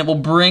kingdoms and it will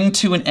bring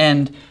to an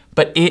end,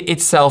 but it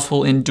itself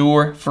will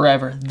endure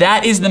forever.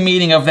 That is the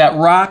meaning of that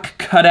rock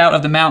cut out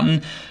of the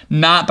mountain,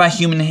 not by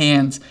human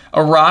hands,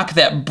 a rock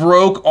that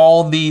broke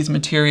all these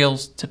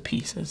materials to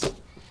pieces.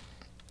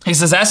 He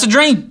says, that's a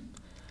dream.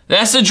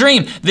 That's the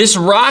dream. This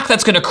rock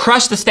that's going to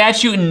crush the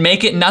statue and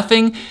make it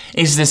nothing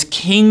is this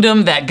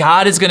kingdom that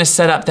God is going to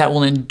set up that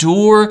will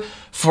endure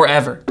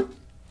forever.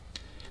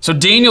 So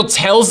Daniel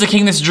tells the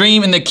king this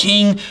dream, and the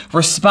king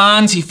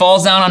responds. He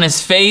falls down on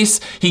his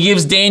face. He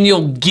gives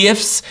Daniel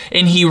gifts,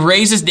 and he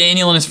raises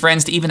Daniel and his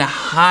friends to even a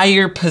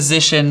higher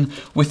position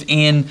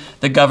within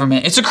the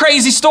government. It's a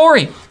crazy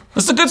story.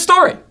 It's a good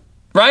story,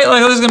 right?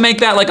 Like, I was going to make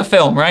that like a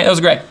film, right? That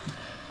was great.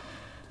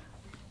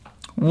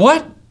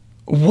 What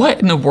What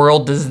in the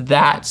world does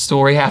that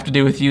story have to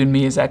do with you and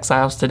me as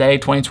exiles today,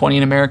 2020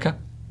 in America?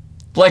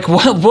 Like,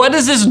 what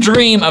is this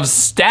dream of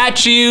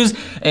statues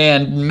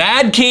and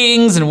mad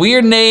kings and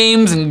weird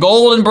names and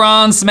gold and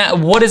bronze?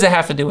 What does it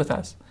have to do with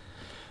us?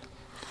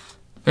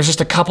 There's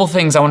just a couple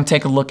things I want to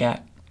take a look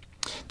at.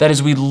 That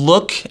as we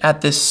look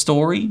at this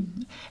story,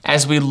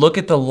 as we look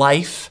at the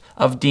life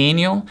of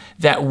Daniel,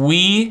 that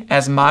we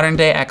as modern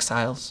day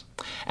exiles,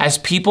 as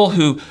people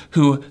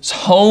whose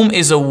home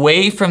is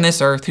away from this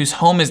earth, whose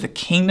home is the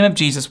kingdom of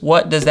Jesus,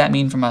 what does that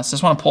mean from us? I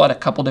just want to pull out a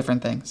couple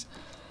different things.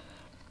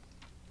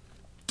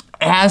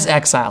 As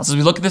exiles, as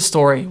we look at this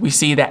story, we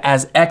see that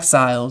as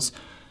exiles,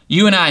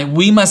 you and I,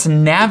 we must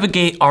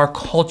navigate our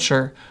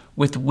culture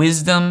with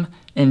wisdom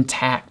and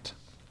tact.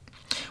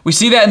 We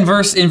see that in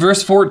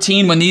verse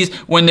 14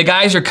 when the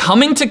guys are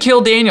coming to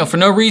kill Daniel for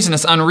no reason,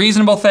 this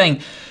unreasonable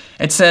thing.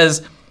 It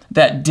says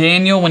that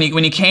Daniel, when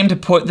he came to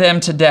put them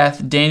to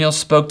death, Daniel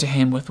spoke to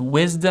him with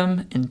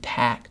wisdom and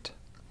tact.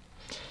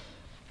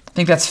 I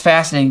think that's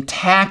fascinating.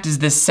 Tact is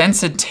this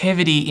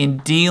sensitivity in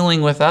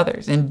dealing with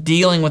others, in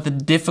dealing with the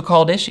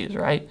difficult issues,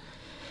 right?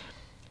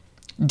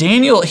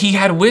 Daniel, he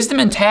had wisdom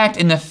and tact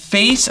in the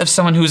face of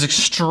someone who was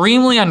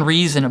extremely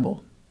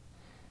unreasonable.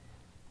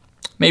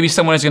 Maybe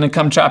someone is going to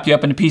come chop you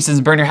up into pieces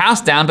and burn your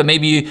house down, but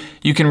maybe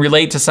you can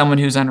relate to someone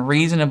who's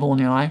unreasonable in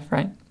your life,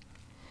 right?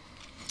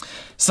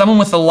 Someone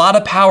with a lot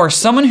of power,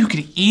 someone who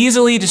could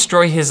easily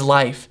destroy his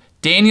life.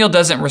 Daniel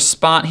doesn't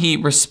respond, he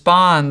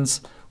responds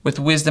with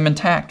wisdom and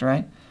tact,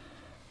 right?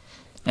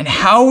 And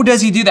how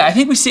does he do that? I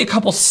think we see a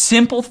couple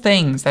simple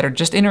things that are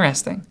just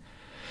interesting.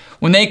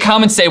 When they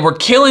come and say, we're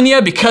killing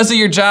you because of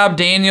your job,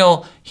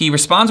 Daniel, he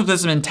responds with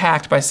wisdom and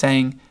tact by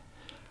saying,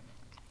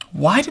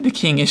 why did the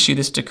king issue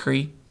this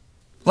decree?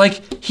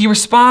 Like, he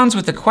responds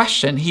with a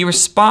question. He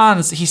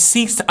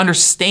seeks to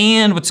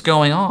understand what's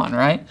going on,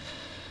 right?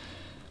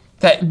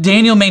 That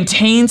Daniel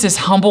maintains his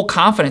humble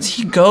confidence.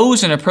 He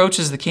goes and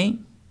approaches the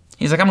king.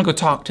 He's like, I'm gonna go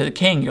talk to the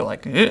king. You're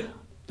like, ugh.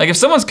 Like if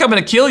someone's coming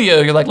to kill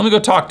you, you're like, let me go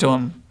talk to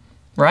him,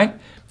 right?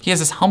 He has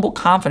this humble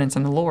confidence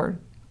in the Lord.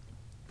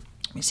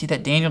 We see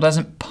that Daniel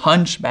doesn't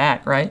punch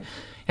back, right? He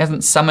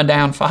hasn't summoned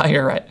down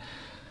fire, right?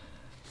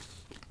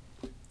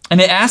 And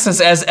it asks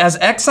us, as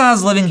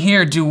exiles living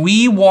here, do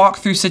we walk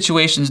through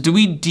situations? Do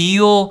we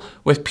deal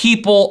with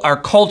people, our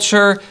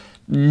culture,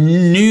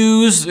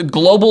 news,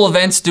 global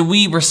events? Do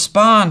we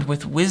respond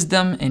with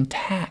wisdom and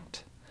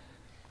tact?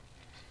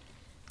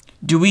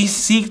 Do we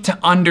seek to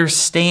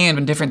understand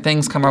when different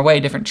things come our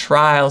way, different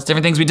trials,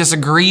 different things we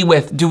disagree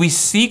with? Do we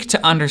seek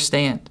to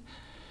understand?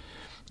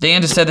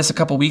 Dan just said this a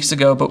couple weeks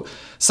ago, but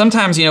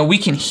sometimes, we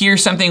can hear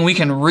something, we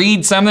can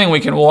read something,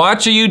 we can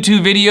watch a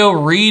YouTube video,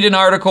 read an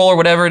article or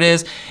whatever it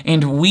is,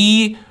 and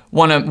we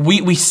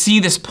see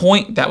this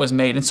point that was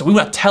made, and so we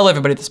want to tell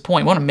everybody this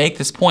point. We want to make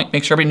this point,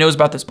 make sure everybody knows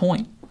about this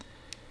point.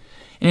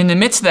 And in the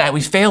midst of that,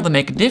 we fail to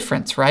make a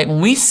difference, right?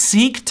 When we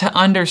seek to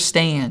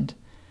understand,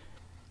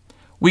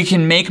 we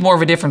can make more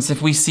of a difference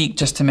if we seek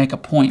just to make a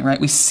point, right?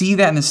 We see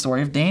that in the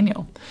story of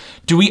Daniel.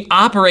 Do we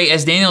operate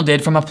as Daniel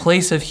did from a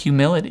place of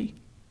humility?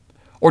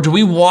 Or do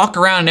we walk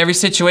around in every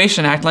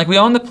situation acting like we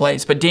own the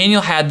place? But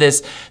Daniel had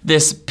this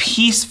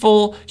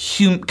peaceful,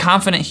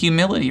 confident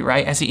humility,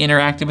 right, as he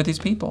interacted with these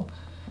people.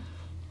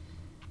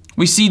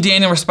 We see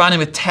Daniel responding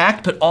with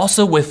tact, but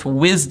also with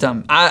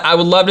wisdom. I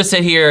would love to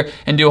sit here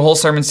and do a whole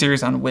sermon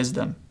series on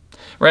wisdom,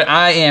 right?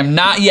 I am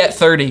not yet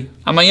 30.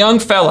 I'm a young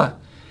fella,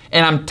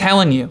 and I'm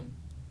telling you,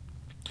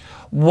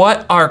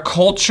 what our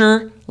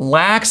culture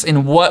lacks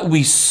and what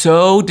we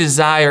so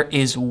desire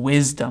is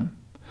wisdom.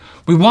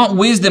 We want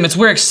wisdom. It's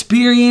where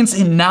experience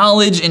and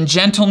knowledge and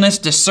gentleness,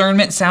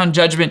 discernment, sound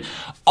judgment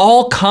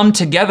all come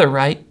together,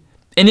 right?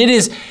 And it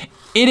is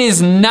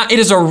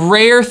a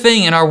rare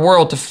thing in our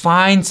world to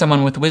find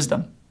someone with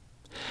wisdom.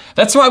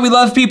 That's why we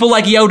love people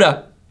like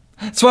Yoda.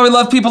 That's why we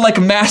love people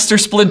like Master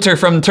Splinter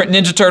from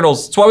Ninja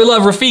Turtles. That's why we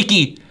love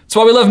Rafiki. That's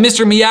why we love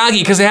Mr. Miyagi,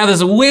 because they have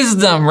this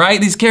wisdom,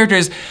 right? These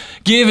characters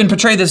give and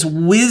portray this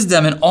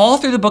wisdom. And all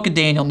through the book of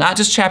Daniel, not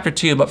just chapter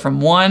 2, but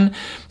from 1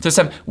 to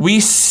 7, we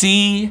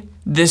see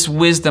this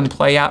wisdom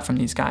play out from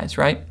these guys,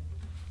 right?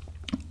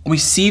 We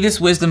see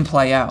this wisdom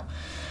play out.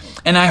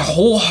 And I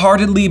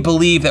wholeheartedly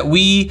believe that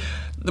we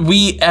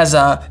as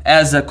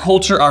a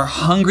culture are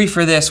hungry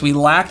for this. We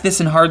lack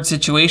this in hard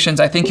situations.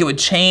 I think it would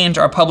change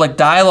our public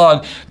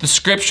dialogue. The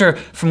scripture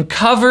from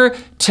cover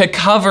to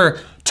cover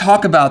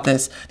talk about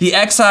this.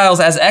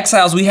 As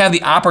exiles, we have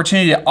the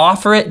opportunity to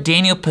offer it.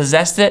 Daniel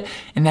possessed it,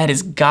 and that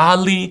is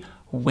godly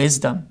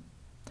wisdom.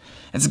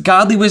 It's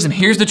godly wisdom.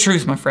 Here's the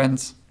truth, my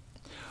friends.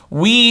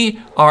 We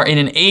are in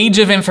an age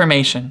of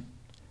information.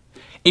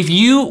 If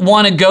you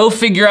want to go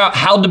figure out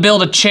how to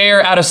build a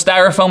chair out of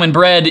styrofoam and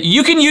bread,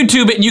 you can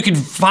YouTube it and you can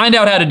find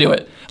out how to do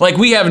it. Like,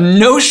 we have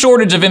no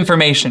shortage of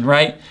information,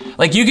 right?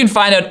 Like, you can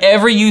find out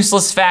every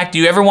useless fact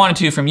you ever wanted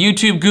to from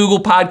YouTube, Google,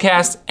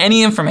 podcasts,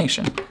 any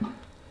information.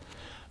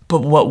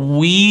 But what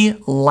we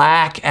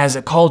lack as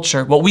a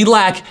culture, what we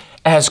lack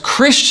as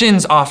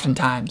Christians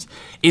oftentimes,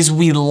 is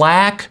we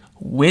lack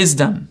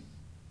wisdom.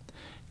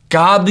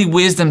 godly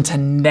wisdom to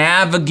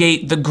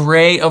navigate the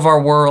gray of our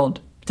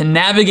world, to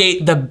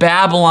navigate the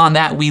Babylon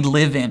that we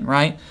live in,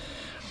 right?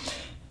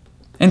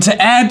 And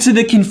to add to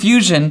the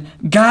confusion,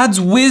 God's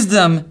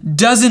wisdom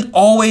doesn't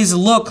always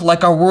look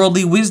like our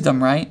worldly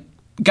wisdom, right?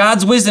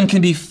 God's wisdom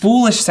can be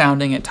foolish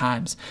sounding at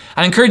times.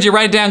 I encourage you to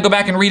write it down, go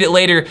back and read it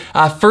later.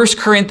 1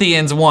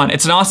 Corinthians 1.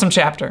 It's an awesome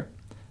chapter.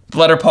 The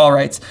letter Paul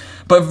writes.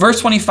 But verse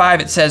 25,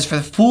 it says, "For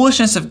the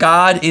foolishness of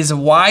God is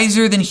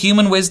wiser than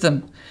human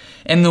wisdom,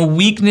 and the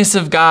weakness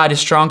of God is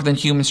stronger than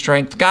human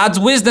strength." God's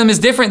wisdom is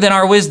different than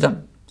our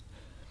wisdom.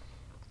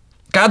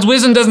 God's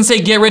wisdom doesn't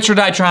say get rich or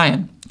die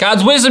trying.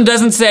 God's wisdom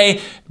doesn't say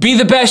be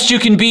the best you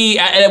can be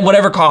at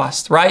whatever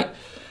cost, right?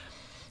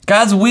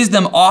 God's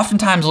wisdom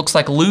oftentimes looks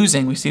like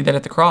losing. We see that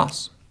at the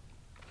cross.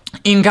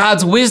 In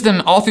God's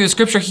wisdom, all through the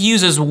scripture, he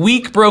uses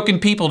weak, broken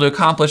people to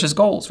accomplish his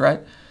goals, right?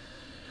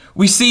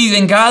 We see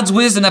in God's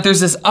wisdom that there's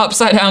this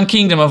upside down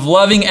kingdom of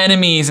loving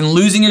enemies and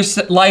losing your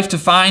life to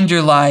find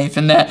your life,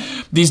 and that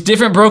these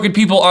different broken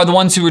people are the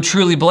ones who are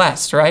truly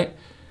blessed, right?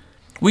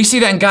 We see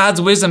that in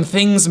God's wisdom,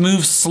 things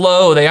move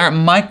slow. They aren't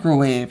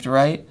microwaved,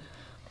 right?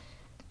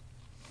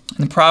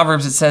 In the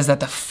Proverbs, it says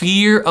that the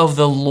fear of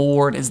the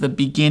Lord is the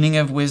beginning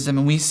of wisdom.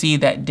 And we see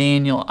that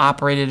Daniel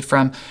operated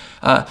from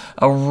a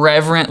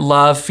reverent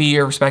love,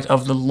 fear, respect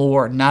of the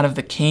Lord, not of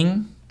the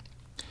king.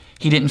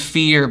 He didn't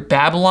fear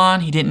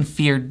Babylon. He didn't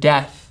fear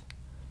death.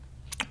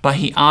 But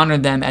he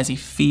honored them as he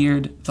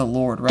feared the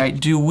Lord, right?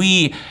 Do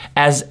we,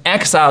 as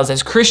exiles,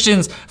 as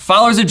Christians,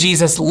 followers of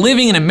Jesus,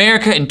 living in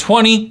America in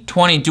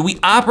 2020, do we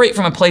operate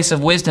from a place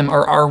of wisdom,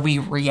 or are we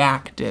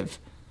reactive?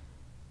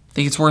 I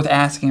think it's worth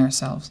asking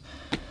ourselves.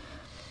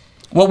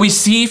 What we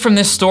see from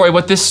this story,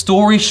 what this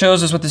story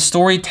shows us, what this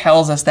story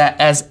tells us, that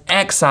as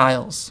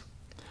exiles,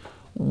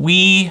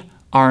 we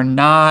are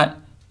not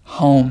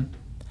home.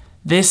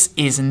 This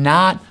is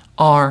not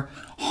our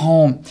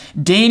home.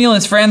 Daniel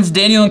and his friends,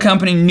 Daniel and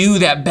company, knew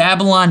that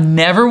Babylon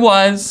never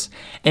was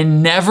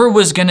and never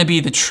was going to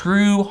be the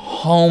true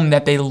home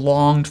that they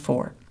longed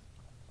for.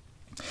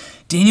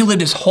 Daniel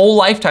lived his whole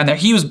lifetime there.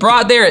 He was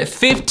brought there at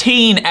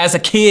 15 as a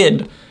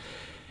kid.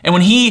 And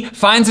when he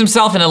finds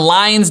himself in a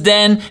lion's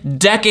den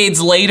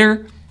decades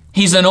later,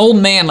 he's an old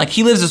man. Like,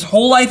 he lives his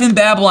whole life in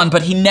Babylon,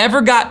 but he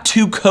never got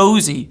too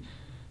cozy.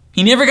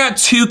 He never got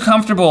too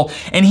comfortable.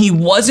 And he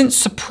wasn't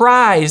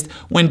surprised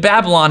when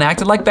Babylon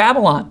acted like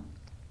Babylon.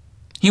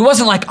 He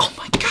wasn't like, oh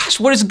my gosh,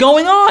 what is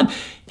going on?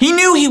 He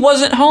knew he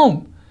wasn't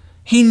home.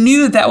 He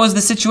knew that was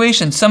the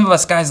situation. Some of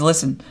us, guys,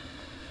 listen.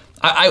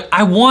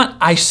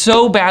 I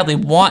so badly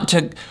want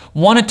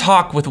to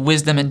talk with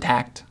wisdom and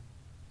tact.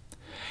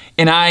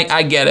 And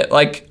I get it.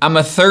 Like, I'm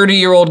a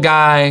 30-year-old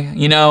guy,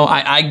 you know,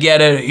 I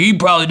get it. He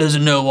probably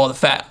doesn't know all the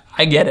facts.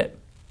 I get it.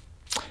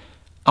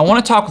 I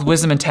want to talk with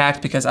wisdom and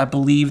tact because I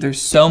believe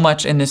there's so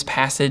much in this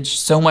passage,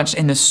 so much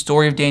in the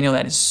story of Daniel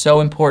that is so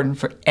important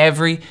for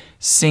every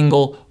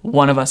single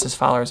one of us as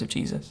followers of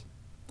Jesus.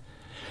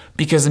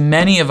 Because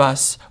many of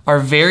us are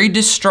very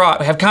distraught.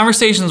 We have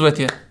conversations with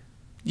you.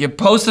 You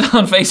post it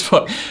on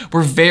Facebook.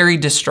 We're very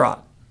distraught,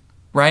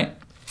 right?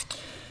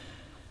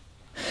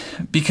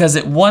 Because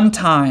at one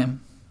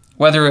time,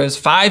 whether it was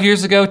 5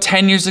 years ago,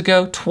 10 years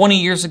ago,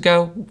 20 years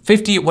ago,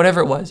 50,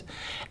 whatever it was,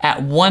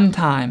 at one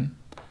time,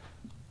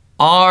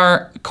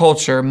 our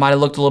culture might have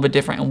looked a little bit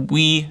different, and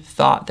we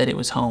thought that it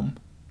was home.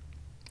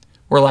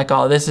 We're like,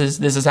 oh, this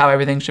is how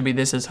everything should be.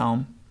 This is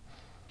home.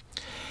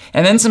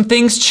 And then some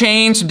things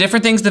change, some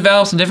different things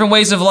develop, some different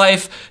ways of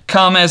life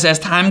come as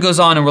time goes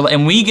on,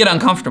 and we get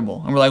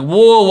uncomfortable, and we're like,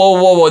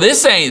 whoa,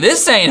 this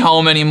ain't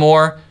home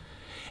anymore.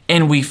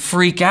 And we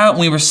freak out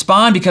and we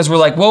respond because we're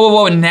like,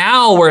 whoa,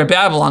 now we're in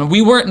Babylon.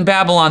 We weren't in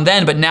Babylon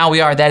then, but now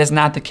we are. That is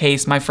not the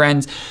case, my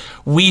friends.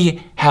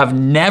 We have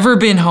never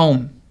been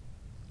home.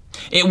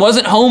 It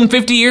wasn't home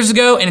 50 years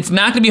ago, and it's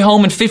not going to be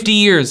home in 50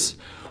 years.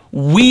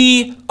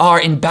 We are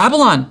in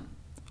Babylon.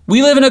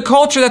 We live in a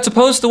culture that's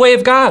opposed to the way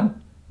of God,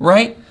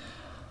 right?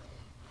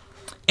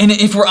 And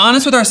if we're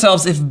honest with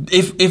ourselves,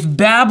 if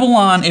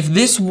Babylon, if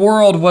this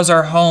world was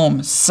our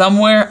home,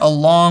 somewhere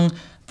along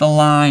the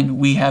line,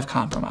 we have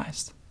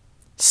compromised.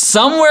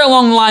 Somewhere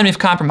along the line we've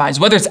compromised,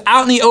 whether it's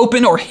out in the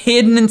open or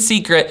hidden in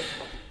secret,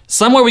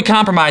 somewhere we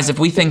compromise if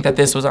we think that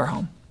this was our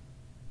home,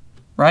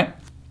 right?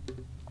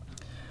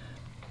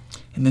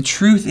 And the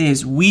truth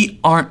is, we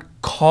aren't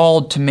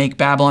called to make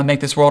Babylon, make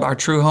this world our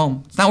true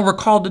home. It's not what we're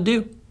called to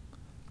do.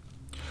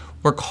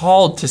 We're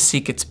called to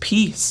seek its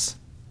peace.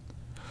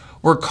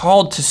 We're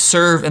called to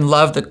serve and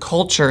love the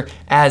culture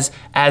as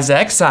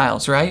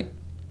exiles, right?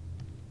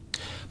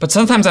 But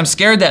sometimes I'm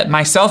scared that,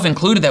 myself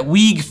included, that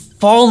we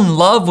fall in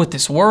love with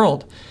this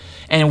world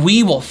and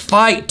we will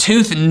fight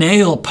tooth and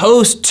nail,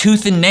 post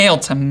tooth and nail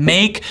to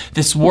make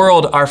this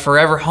world our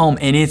forever home.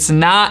 And it's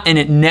not, and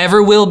it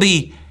never will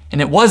be, and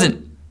it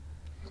wasn't.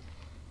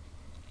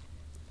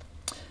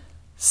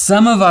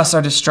 Some of us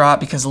are distraught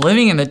because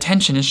living in the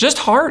tension is just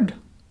hard.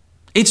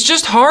 It's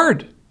just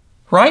hard,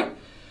 right?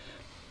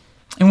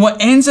 And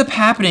what ends up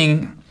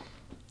happening,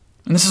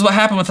 and this is what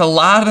happened with a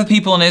lot of the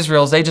people in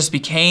Israel, is they just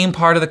became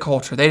part of the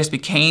culture. They just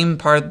became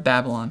part of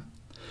Babylon.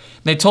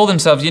 They told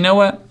themselves, you know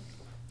what?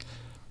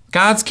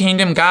 God's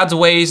kingdom, God's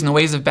ways, and the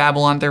ways of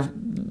Babylon, they're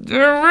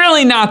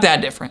really not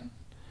that different.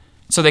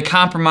 So they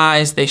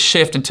compromise, they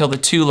shift until the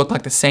two look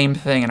like the same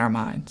thing in our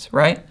minds,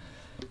 right?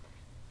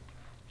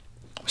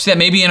 See that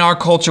maybe in our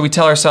culture we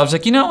tell ourselves,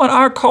 like, you know what,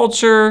 our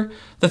culture,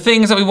 the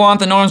things that we want,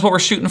 the norms, what we're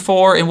shooting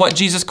for, and what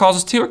Jesus calls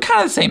us to are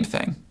kind of the same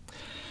thing.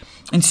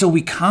 And so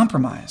we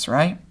compromise,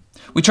 right?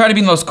 We try to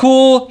be the most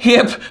cool,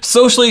 hip,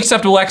 socially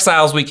acceptable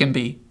exiles we can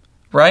be,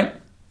 right?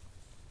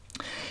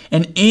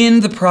 And in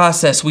the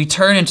process, we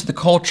turn into the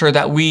culture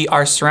that we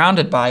are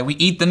surrounded by. We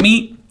eat the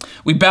meat,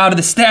 we bow to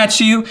the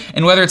statue,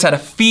 and whether it's out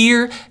of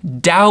fear,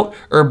 doubt,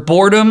 or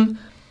boredom,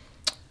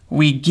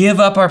 we give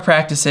up our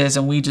practices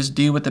and we just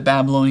do what the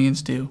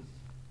Babylonians do.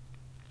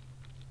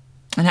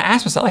 And I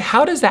ask myself, like,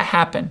 how does that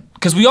happen?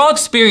 Because we all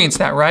experience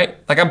that, right?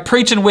 Like, I'm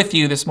preaching with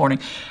you this morning.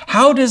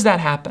 How does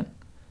that happen?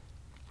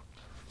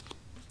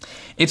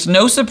 It's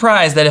no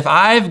surprise that if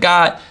I've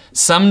got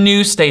some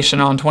news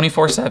station on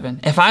 24/7,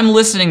 if I'm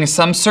listening to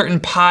some certain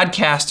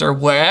podcast or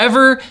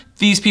wherever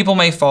these people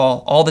may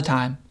fall all the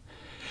time,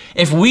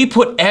 if we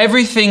put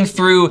everything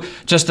through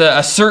just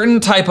a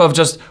certain type of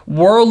just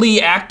worldly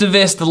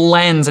activist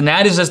lens, and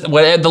that is just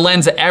the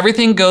lens that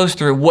everything goes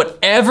through,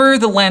 whatever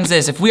the lens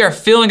is, if we are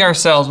filling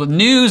ourselves with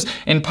news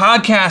and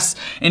podcasts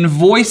and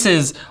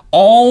voices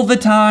all the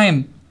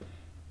time,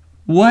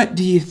 what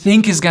do you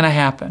think is going to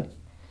happen?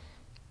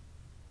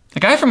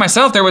 Like, I, for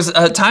myself, there was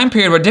a time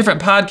period where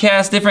different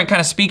podcasts, different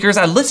kind of speakers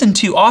I listened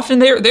to often,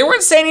 they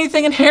weren't saying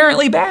anything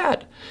inherently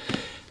bad.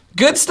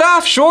 Good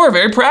stuff, sure,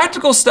 very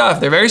practical stuff.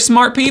 They're very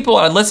smart people.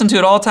 I'd listen to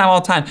it all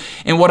the time.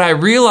 And what I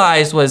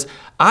realized was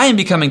I am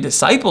becoming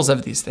disciples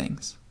of these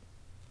things.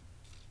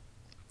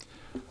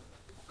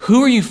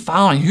 Who are you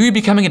following? Who are you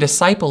becoming a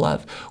disciple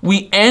of?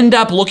 We end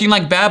up looking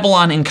like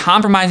Babylon and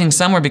compromising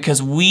somewhere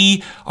because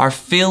we are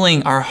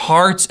filling our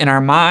hearts and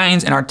our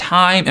minds and our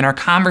time and our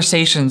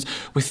conversations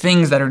with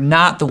things that are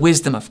not the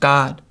wisdom of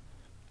God.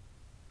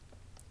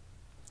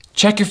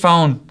 Check your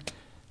phone.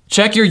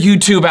 Check your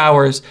YouTube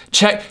hours.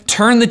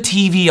 Turn the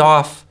TV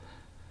off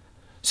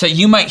so that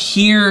you might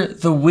hear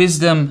the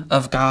wisdom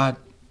of God.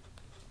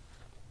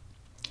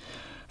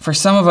 For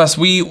some of us,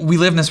 we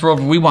live in this world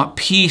where we want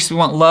peace, we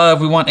want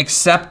love, we want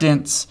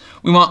acceptance.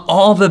 We want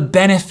all the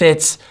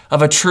benefits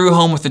of a true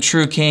home with the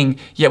true king,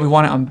 yet we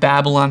want it on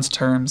Babylon's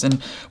terms.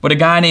 And what a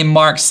guy named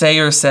Mark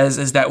Sayer says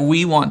is that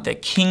we want the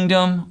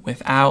kingdom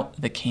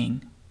without the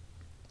king.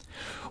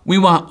 We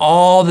want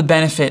all the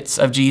benefits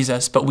of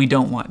Jesus, but we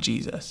don't want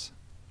Jesus.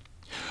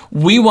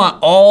 We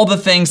want all the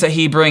things that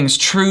he brings,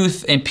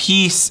 truth and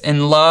peace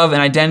and love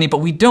and identity, but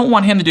we don't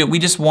want him to do it. We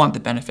just want the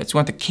benefits. We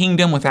want the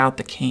kingdom without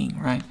the king,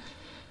 right?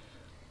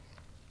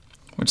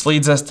 Which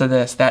leads us to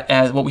this, that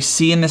as what we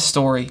see in this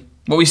story,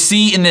 what we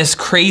see in this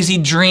crazy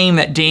dream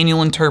that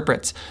Daniel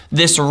interprets,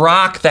 this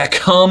rock that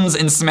comes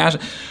and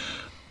smashes.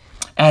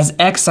 As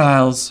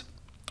exiles,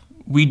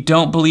 we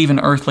don't believe in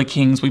earthly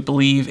kings, we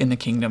believe in the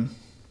kingdom.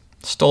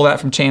 Stole that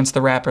from Chance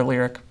the Rapper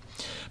lyric.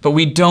 But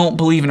we don't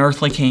believe in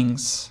earthly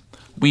kings.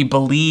 We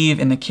believe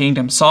in the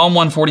kingdom. Psalm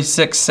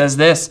 146 says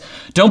this,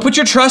 "Don't put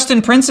your trust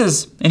in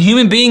princes and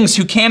human beings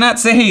who cannot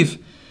save.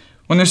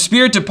 When their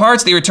spirit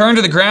departs, they return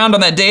to the ground.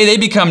 On that day, they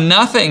become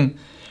nothing.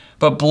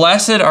 But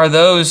blessed are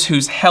those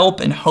whose help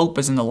and hope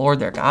is in the Lord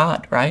their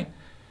God," right?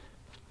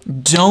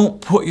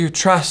 Don't put your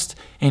trust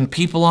in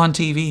people on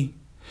TV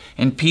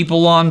and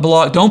people on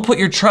blog. Don't put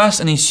your trust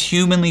in these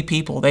humanly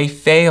people. They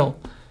fail.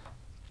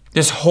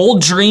 This whole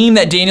dream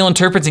that Daniel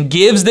interprets and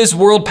gives this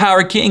world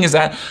power king is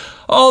that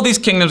all these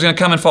kingdoms are going to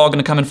come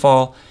and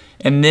fall.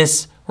 And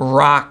this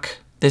rock,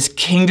 this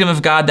kingdom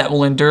of God that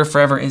will endure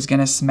forever is going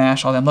to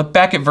smash all them. Look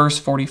back at verse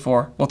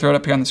 44. We'll throw it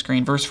up here on the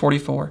screen. Verse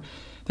 44.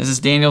 This is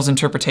Daniel's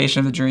interpretation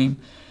of the dream.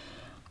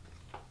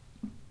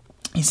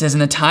 He says, "In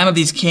the time of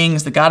these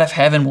kings, the God of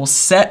heaven will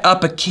set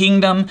up a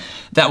kingdom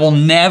that will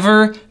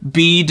never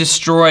be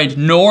destroyed,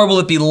 nor will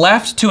it be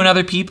left to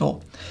another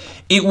people.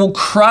 It will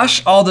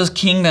crush all those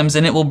kingdoms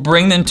and it will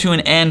bring them to an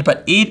end,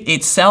 but it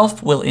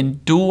itself will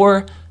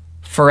endure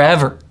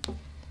forever."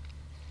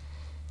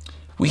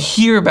 We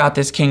hear about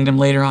this kingdom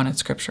later on in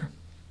Scripture.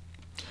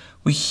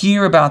 We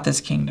hear about this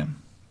kingdom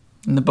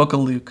in the book of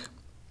Luke,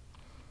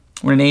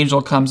 when an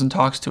angel comes and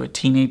talks to a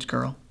teenage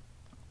girl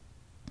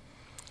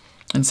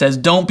and says,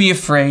 "Don't be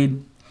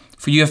afraid,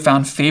 for you have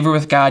found favor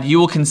with God. You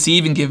will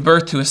conceive and give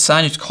birth to a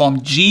son. You should call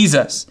him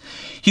Jesus.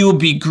 He will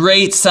be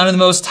great, Son of the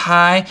Most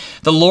High.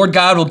 The Lord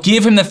God will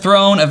give him the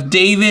throne of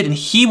David, and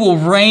he will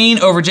reign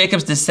over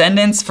Jacob's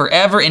descendants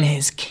forever, and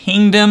his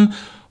kingdom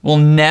will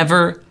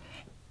never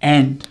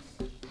end."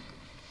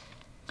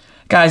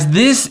 Guys,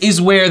 this is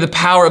where the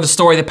power of the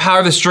story, the power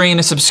of this dream,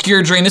 this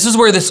obscure dream, this is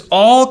where this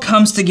all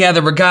comes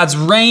together, where God's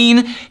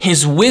reign,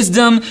 his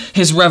wisdom,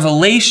 his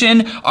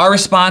revelation, our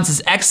response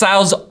as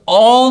exiles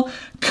all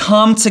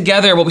come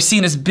together. What we see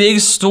in this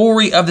big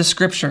story of the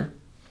Scripture.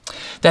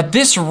 That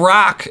this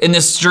rock in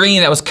this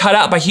dream that was cut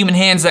out by human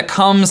hands that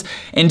comes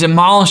and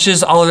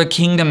demolishes all other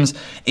kingdoms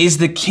is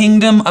the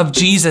kingdom of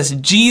Jesus.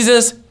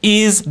 Jesus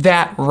is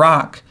that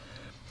rock.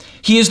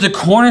 He is the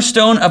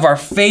cornerstone of our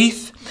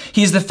faith.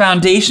 He is the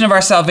foundation of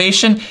our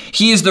salvation.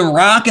 He is the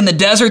rock in the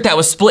desert that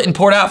was split and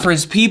poured out for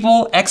his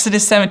people.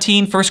 Exodus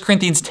 17, 1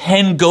 Corinthians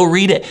 10, go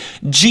read it.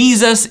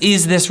 Jesus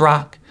is this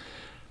rock.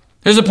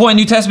 There's a point in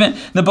the New Testament,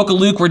 in the book of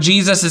Luke, where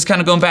Jesus is kind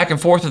of going back and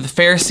forth with the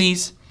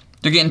Pharisees.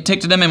 They're getting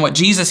ticked at him, and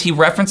he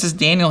references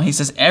Daniel. He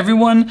says,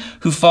 everyone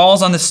who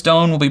falls on the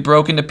stone will be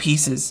broken to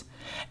pieces.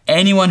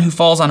 Anyone who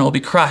falls on it will be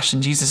crushed.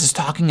 And Jesus is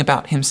talking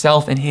about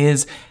himself and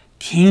his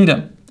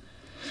kingdom.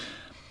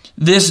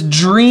 This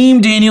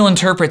dream Daniel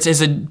interprets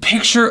is a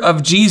picture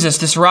of Jesus,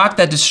 this rock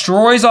that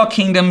destroys all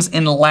kingdoms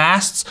and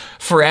lasts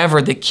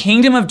forever. The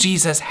kingdom of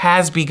Jesus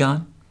has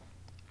begun.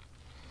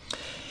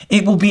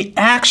 It will be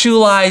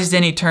actualized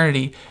in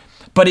eternity,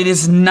 but it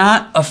is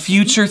not a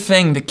future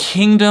thing. The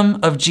kingdom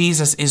of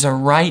Jesus is a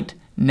right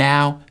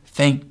now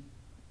thing.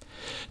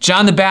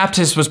 John the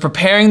Baptist was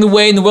preparing the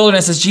way in the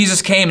wilderness as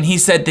Jesus came, and he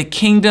said, the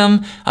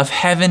kingdom of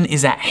heaven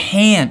is at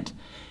hand.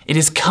 It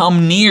has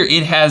come near.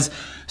 It has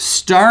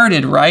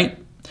started, right?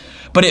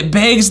 But it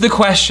begs the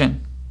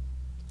question.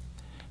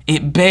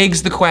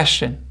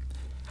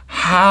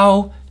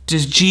 How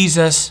does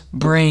Jesus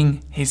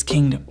bring his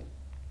kingdom?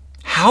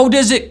 How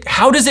does it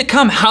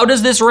come? How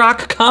does this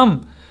rock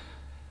come?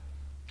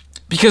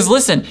 Because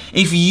listen,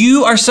 if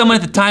you are someone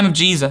at the time of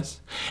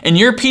Jesus and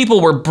your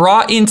people were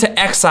brought into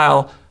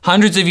exile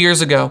hundreds of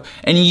years ago,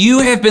 and you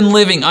have been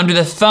living under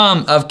the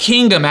thumb of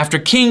kingdom after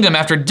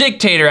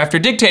dictator after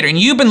dictator, and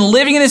you've been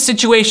living in this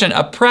situation,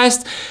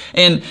 oppressed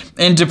and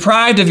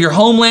deprived of your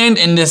homeland,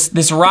 and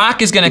this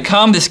rock is going to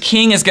come, this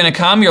king is going to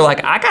come, you're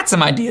like, I got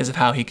some ideas of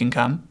how he can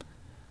come.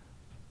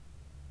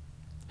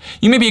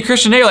 You may be a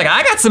Christian today, you're like,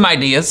 I got some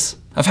ideas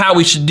of how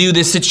we should do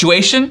this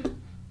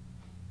situation.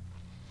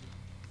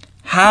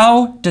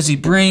 How does he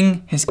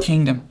bring his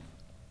kingdom?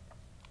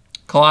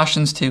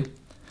 Colossians 2.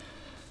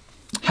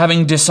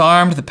 Having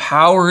disarmed the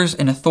powers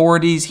and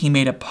authorities, he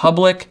made a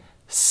public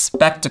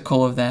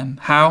spectacle of them.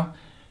 How?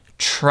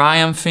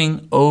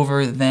 Triumphing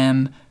over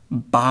them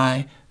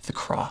by the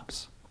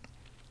cross.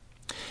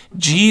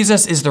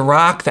 Jesus is the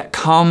rock that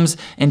comes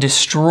and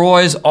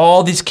destroys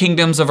all these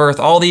kingdoms of earth,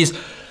 all these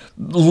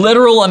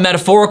literal and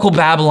metaphorical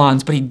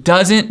Babylons, but he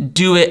doesn't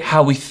do it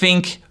how we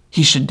think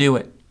he should do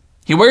it.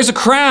 He wears a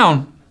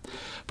crown,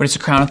 but it's a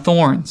crown of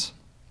thorns.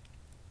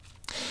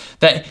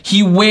 That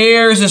he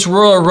wears this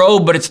royal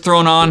robe, but it's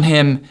thrown on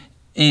him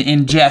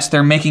in jest.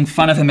 They're making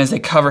fun of him as they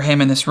cover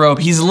him in this robe.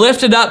 He's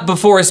lifted up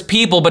before his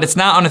people, but it's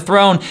not on a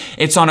throne.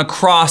 It's on a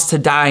cross to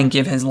die and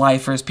give his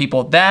life for his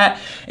people. That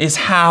is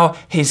how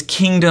his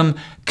kingdom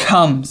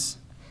comes.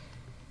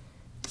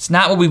 It's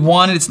not what we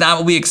wanted. It's not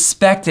what we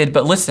expected.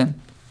 But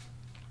listen,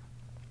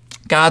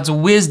 God's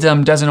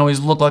wisdom doesn't always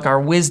look like our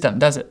wisdom,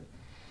 does it?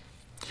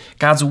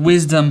 God's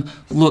wisdom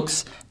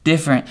looks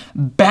different.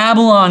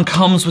 Babylon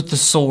comes with the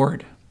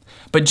sword,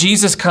 but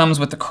Jesus comes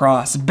with the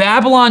cross.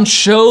 Babylon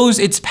shows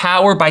its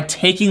power by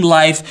taking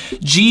life.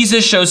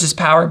 Jesus shows his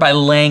power by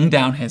laying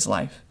down his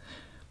life.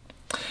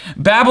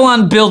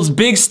 Babylon builds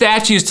big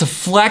statues to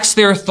flex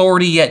their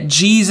authority, yet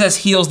Jesus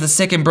heals the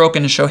sick and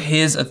broken to show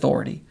his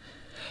authority.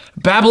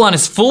 Babylon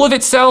is full of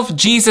itself.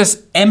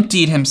 Jesus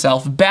emptied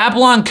himself.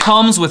 Babylon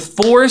comes with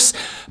force,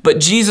 but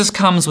Jesus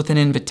comes with an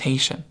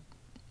invitation.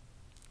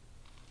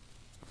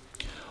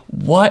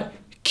 What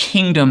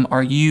kingdom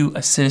are you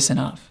a citizen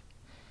of?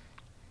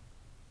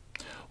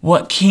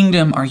 What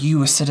kingdom are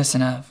you a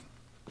citizen of?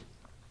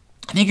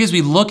 I think as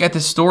we look at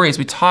this story, as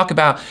we talk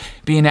about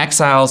being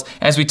exiles,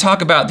 as we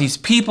talk about these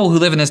people who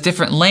live in this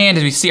different land,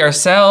 as we see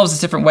ourselves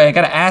this different way, I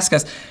got to ask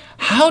us,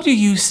 how do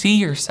you see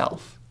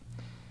yourself?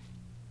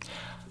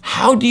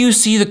 How do you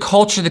see the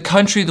culture, the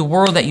country, the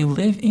world that you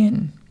live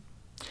in?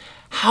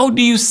 How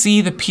do you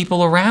see the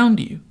people around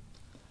you?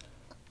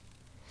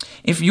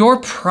 If your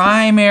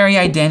primary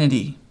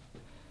identity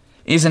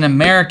is an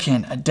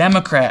American, a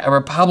Democrat, a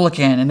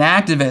Republican, an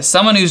activist,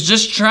 someone who's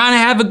just trying to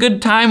have a good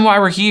time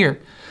while we're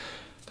here,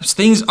 those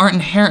things aren't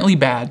inherently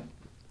bad.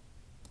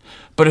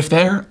 But if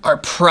they're our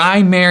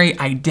primary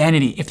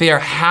identity, if they are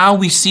how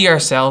we see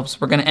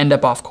ourselves, we're going to end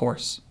up off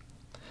course.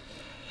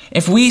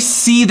 If we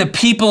see the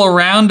people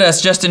around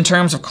us just in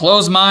terms of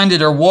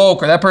closed-minded or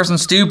woke, or that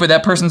person's stupid,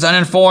 that person's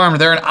uninformed, or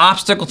they're an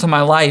obstacle to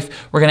my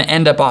life, we're going to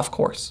end up off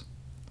course.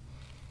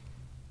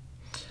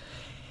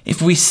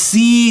 If we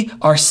see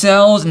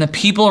ourselves and the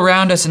people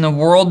around us in the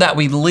world that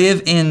we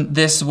live in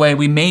this way,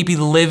 we may be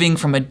living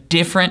from a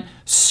different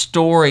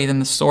story than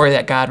the story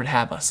that God would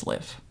have us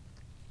live.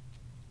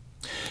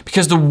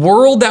 Because the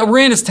world that we're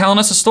in is telling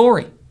us a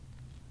story.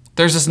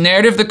 There's this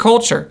narrative of the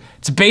culture.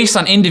 It's based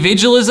on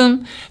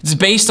individualism. It's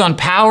based on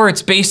power.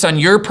 It's based on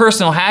your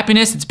personal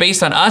happiness. It's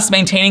based on us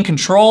maintaining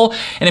control.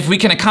 And if we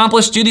can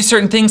do these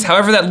certain things,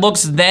 however that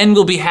looks, then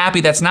we'll be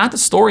happy. That's not the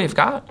story of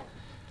God.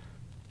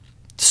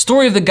 The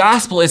story of the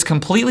gospel is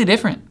completely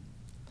different.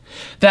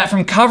 That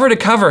from cover to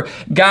cover,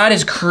 God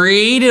has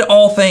created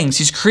all things.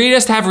 He's created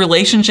us to have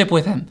relationship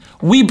with him.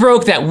 We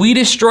broke that, we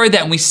destroyed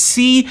that, and we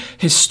see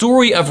his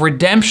story of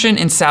redemption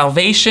and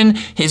salvation,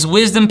 his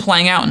wisdom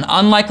playing out in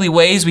unlikely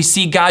ways. We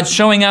see God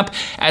showing up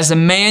as a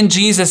man,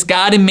 Jesus,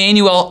 God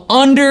Emmanuel,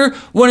 under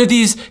one of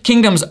these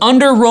kingdoms,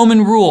 under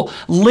Roman rule,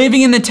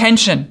 living in the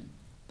tension,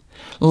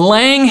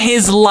 laying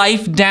his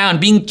life down,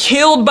 being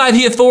killed by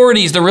the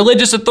authorities, the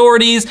religious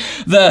authorities,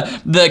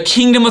 the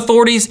kingdom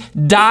authorities,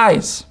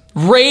 dies,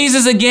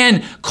 raises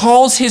again,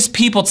 calls his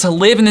people to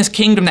live in this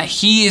kingdom that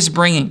he is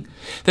bringing.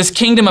 This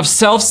kingdom of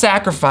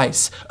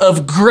self-sacrifice,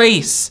 of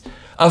grace,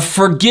 of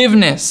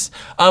forgiveness,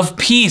 of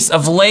peace,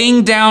 of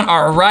laying down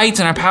our rights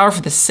and our power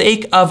for the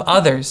sake of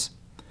others.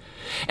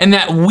 And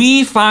that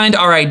we find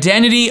our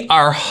identity,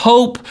 our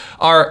hope,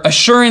 our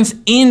assurance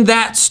in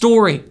that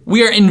story.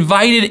 We are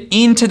invited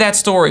into that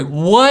story.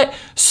 What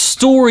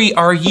story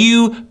are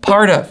you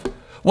part of?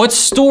 What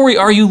story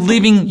are you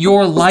living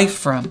your life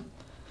from?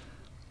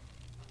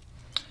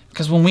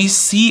 Because when we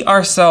see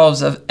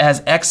ourselves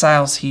as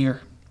exiles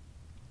here,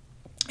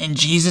 in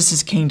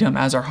Jesus' kingdom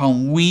as our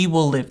home, we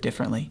will live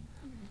differently.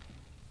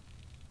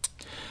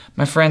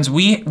 My friends,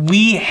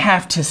 we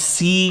have to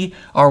see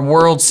our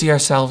world, see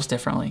ourselves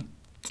differently.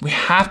 We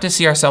have to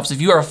see ourselves.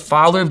 If you are a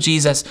follower of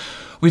Jesus,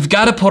 we've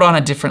got to put on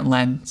a different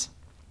lens.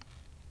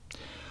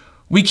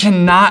 We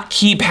cannot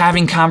keep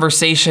having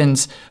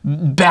conversations,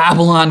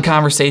 Babylon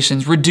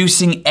conversations,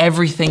 reducing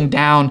everything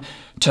down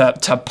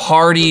to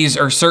parties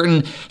or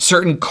certain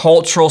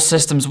cultural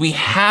systems. We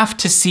have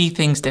to see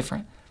things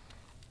different.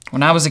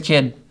 When I was a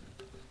kid,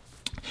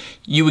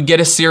 you would get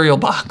a cereal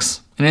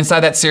box, and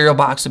inside that cereal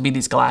box would be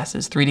these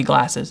glasses, 3D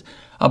glasses,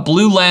 a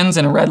blue lens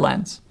and a red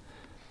lens.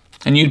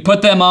 And you'd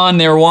put them on,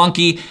 they were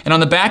wonky, and on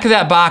the back of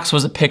that box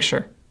was a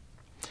picture.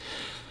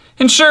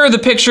 And sure, the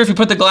picture, if you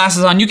put the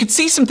glasses on, you could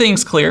see some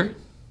things clear.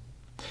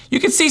 You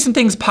could see some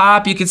things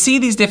pop, you could see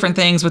these different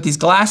things with these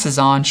glasses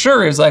on.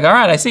 Sure, it was like, all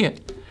right, I see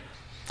it.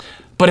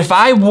 But if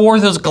I wore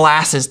those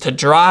glasses to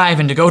drive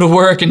and to go to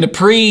work and to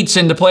preach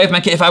and to play with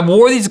my kid, if I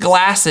wore these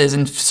glasses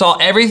and saw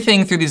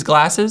everything through these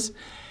glasses,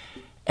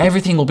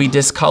 everything will be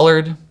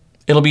discolored,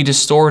 it'll be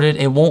distorted,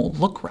 it won't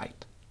look right.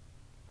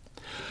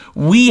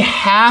 We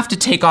have to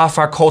take off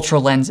our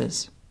cultural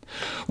lenses.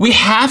 We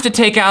have to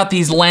take out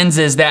these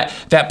lenses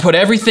that put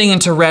everything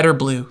into red or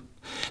blue,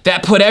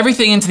 that put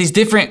everything into these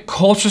different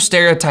cultural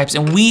stereotypes,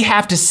 and we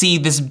have to see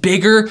this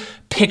bigger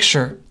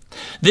picture.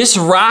 This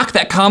rock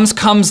that comes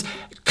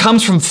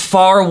from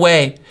far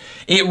away.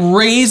 It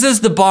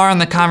raises the bar on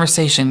the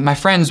conversation. My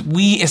friends,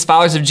 we as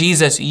followers of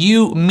Jesus,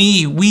 you,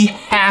 me, we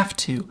have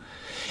to,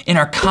 in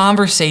our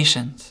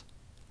conversations,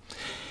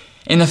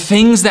 in the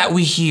things that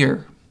we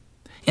hear,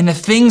 in the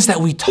things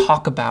that we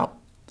talk about,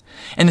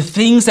 and the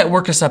things that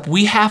work us up,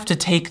 we have to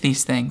take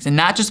these things and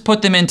not just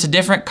put them into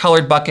different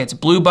colored buckets,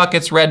 blue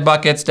buckets, red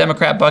buckets,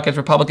 Democrat buckets,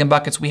 Republican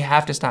buckets. We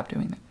have to stop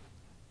doing that.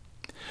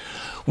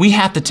 We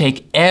have to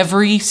take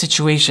every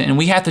situation, and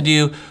we have to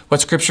do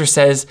what Scripture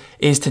says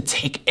is to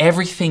take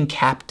everything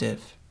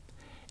captive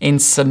and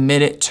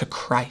submit it to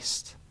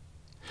Christ.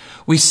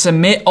 We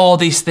submit all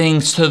these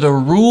things to the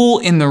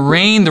rule and the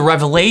reign, the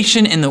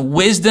revelation and the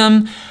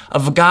wisdom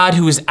of God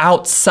who is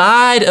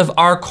outside of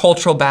our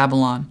cultural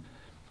Babylon,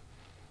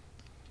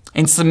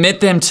 and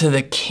submit them to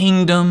the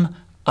kingdom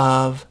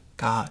of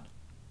God.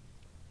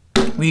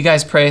 Will you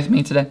guys pray with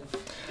me today?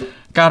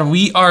 God,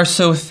 we are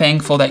so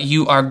thankful that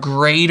you are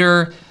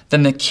greater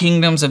than the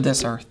kingdoms of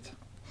this earth.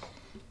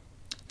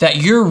 That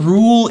your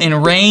rule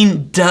and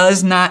reign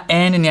does not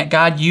end, and yet,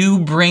 God, you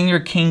bring your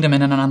kingdom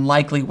in an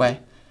unlikely way.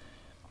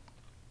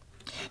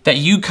 That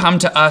you come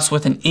to us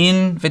with an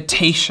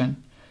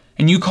invitation,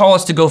 and you call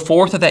us to go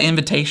forth with that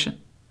invitation.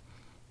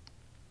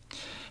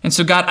 And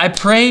so, God, I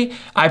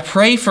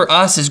pray for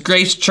us as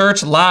Grace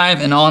Church live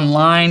and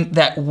online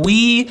that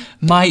we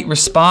might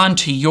respond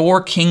to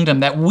your kingdom,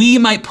 that we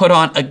might put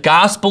on a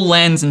gospel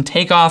lens and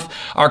take off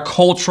our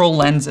cultural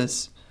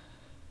lenses.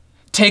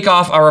 Take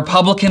off our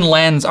Republican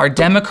lens, our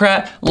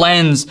Democrat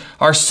lens,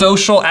 our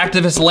social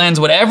activist lens,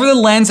 whatever the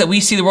lens that we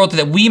see the world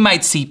through, that we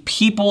might see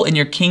people in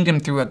your kingdom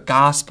through a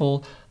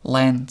gospel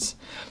lens,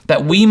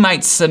 that we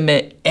might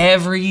submit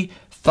every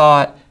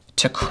thought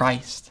to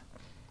Christ.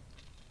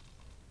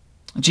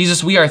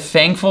 Jesus, we are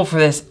thankful for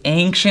this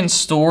ancient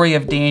story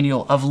of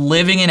Daniel, of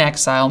living in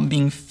exile and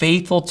being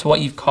faithful to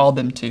what you've called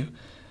them to.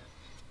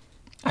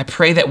 I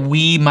pray that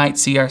we might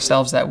see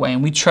ourselves that way,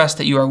 and we trust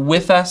that you are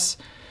with us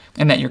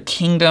and that your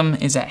kingdom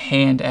is at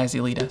hand as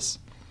you lead us.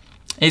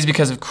 It is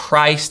because of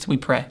Christ we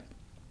pray.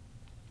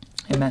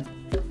 Amen.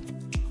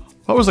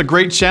 That was a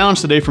great challenge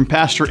today from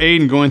Pastor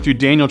Aiden going through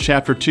Daniel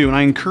chapter 2. And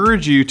I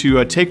encourage you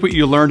to take what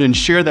you learned and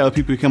share that with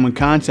people you come in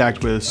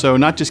contact with. So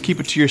not just keep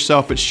it to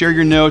yourself, but share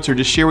your notes or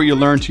just share what you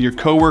learned to your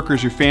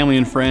coworkers, your family,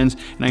 and friends.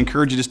 And I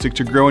encourage you just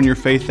to grow in your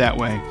faith that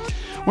way.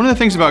 One of the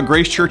things about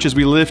Grace Church is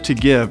we live to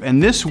give,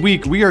 and this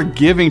week we are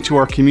giving to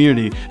our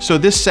community. So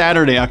this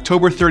Saturday,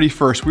 October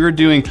 31st, we are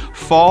doing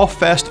Fall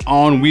Fest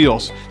on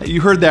Wheels. You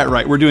heard that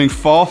right. We're doing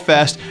Fall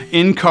Fest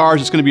in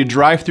cars. It's going to be a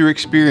drive-through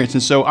experience,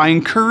 and so I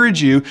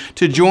encourage you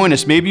to join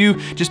us. Maybe you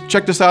just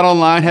checked us out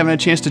online, haven't had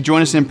a chance to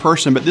join us in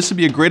person, but this would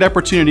be a great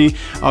opportunity,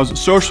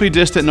 socially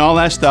distant and all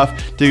that stuff,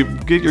 to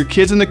get your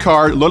kids in the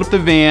car, load up the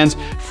vans,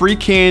 free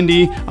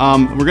candy.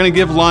 We're going to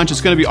give lunch.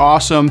 It's going to be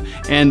awesome,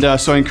 and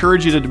so I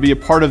encourage you to be a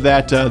part of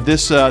that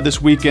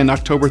this weekend,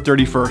 October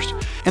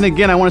 31st. And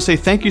again, I want to say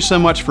thank you so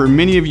much for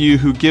many of you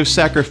who give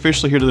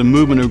sacrificially here to the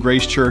movement of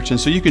Grace Church. And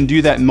so you can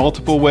do that in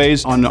multiple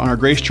ways on our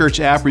Grace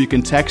Church app, where you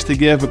can text to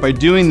give. But by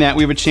doing that,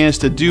 we have a chance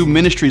to do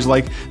ministries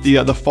like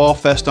the Fall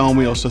Fest on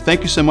Wheels. So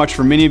thank you so much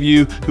for many of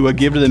you who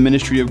give to the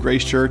ministry of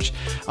Grace Church.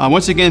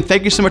 Once again,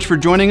 thank you so much for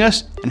joining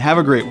us, and have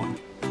a great one.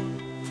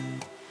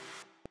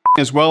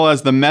 As well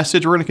as the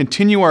message, we're going to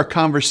continue our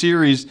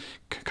conversation.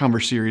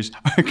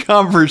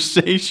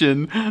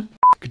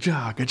 Good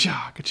job.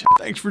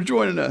 Thanks for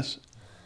joining us.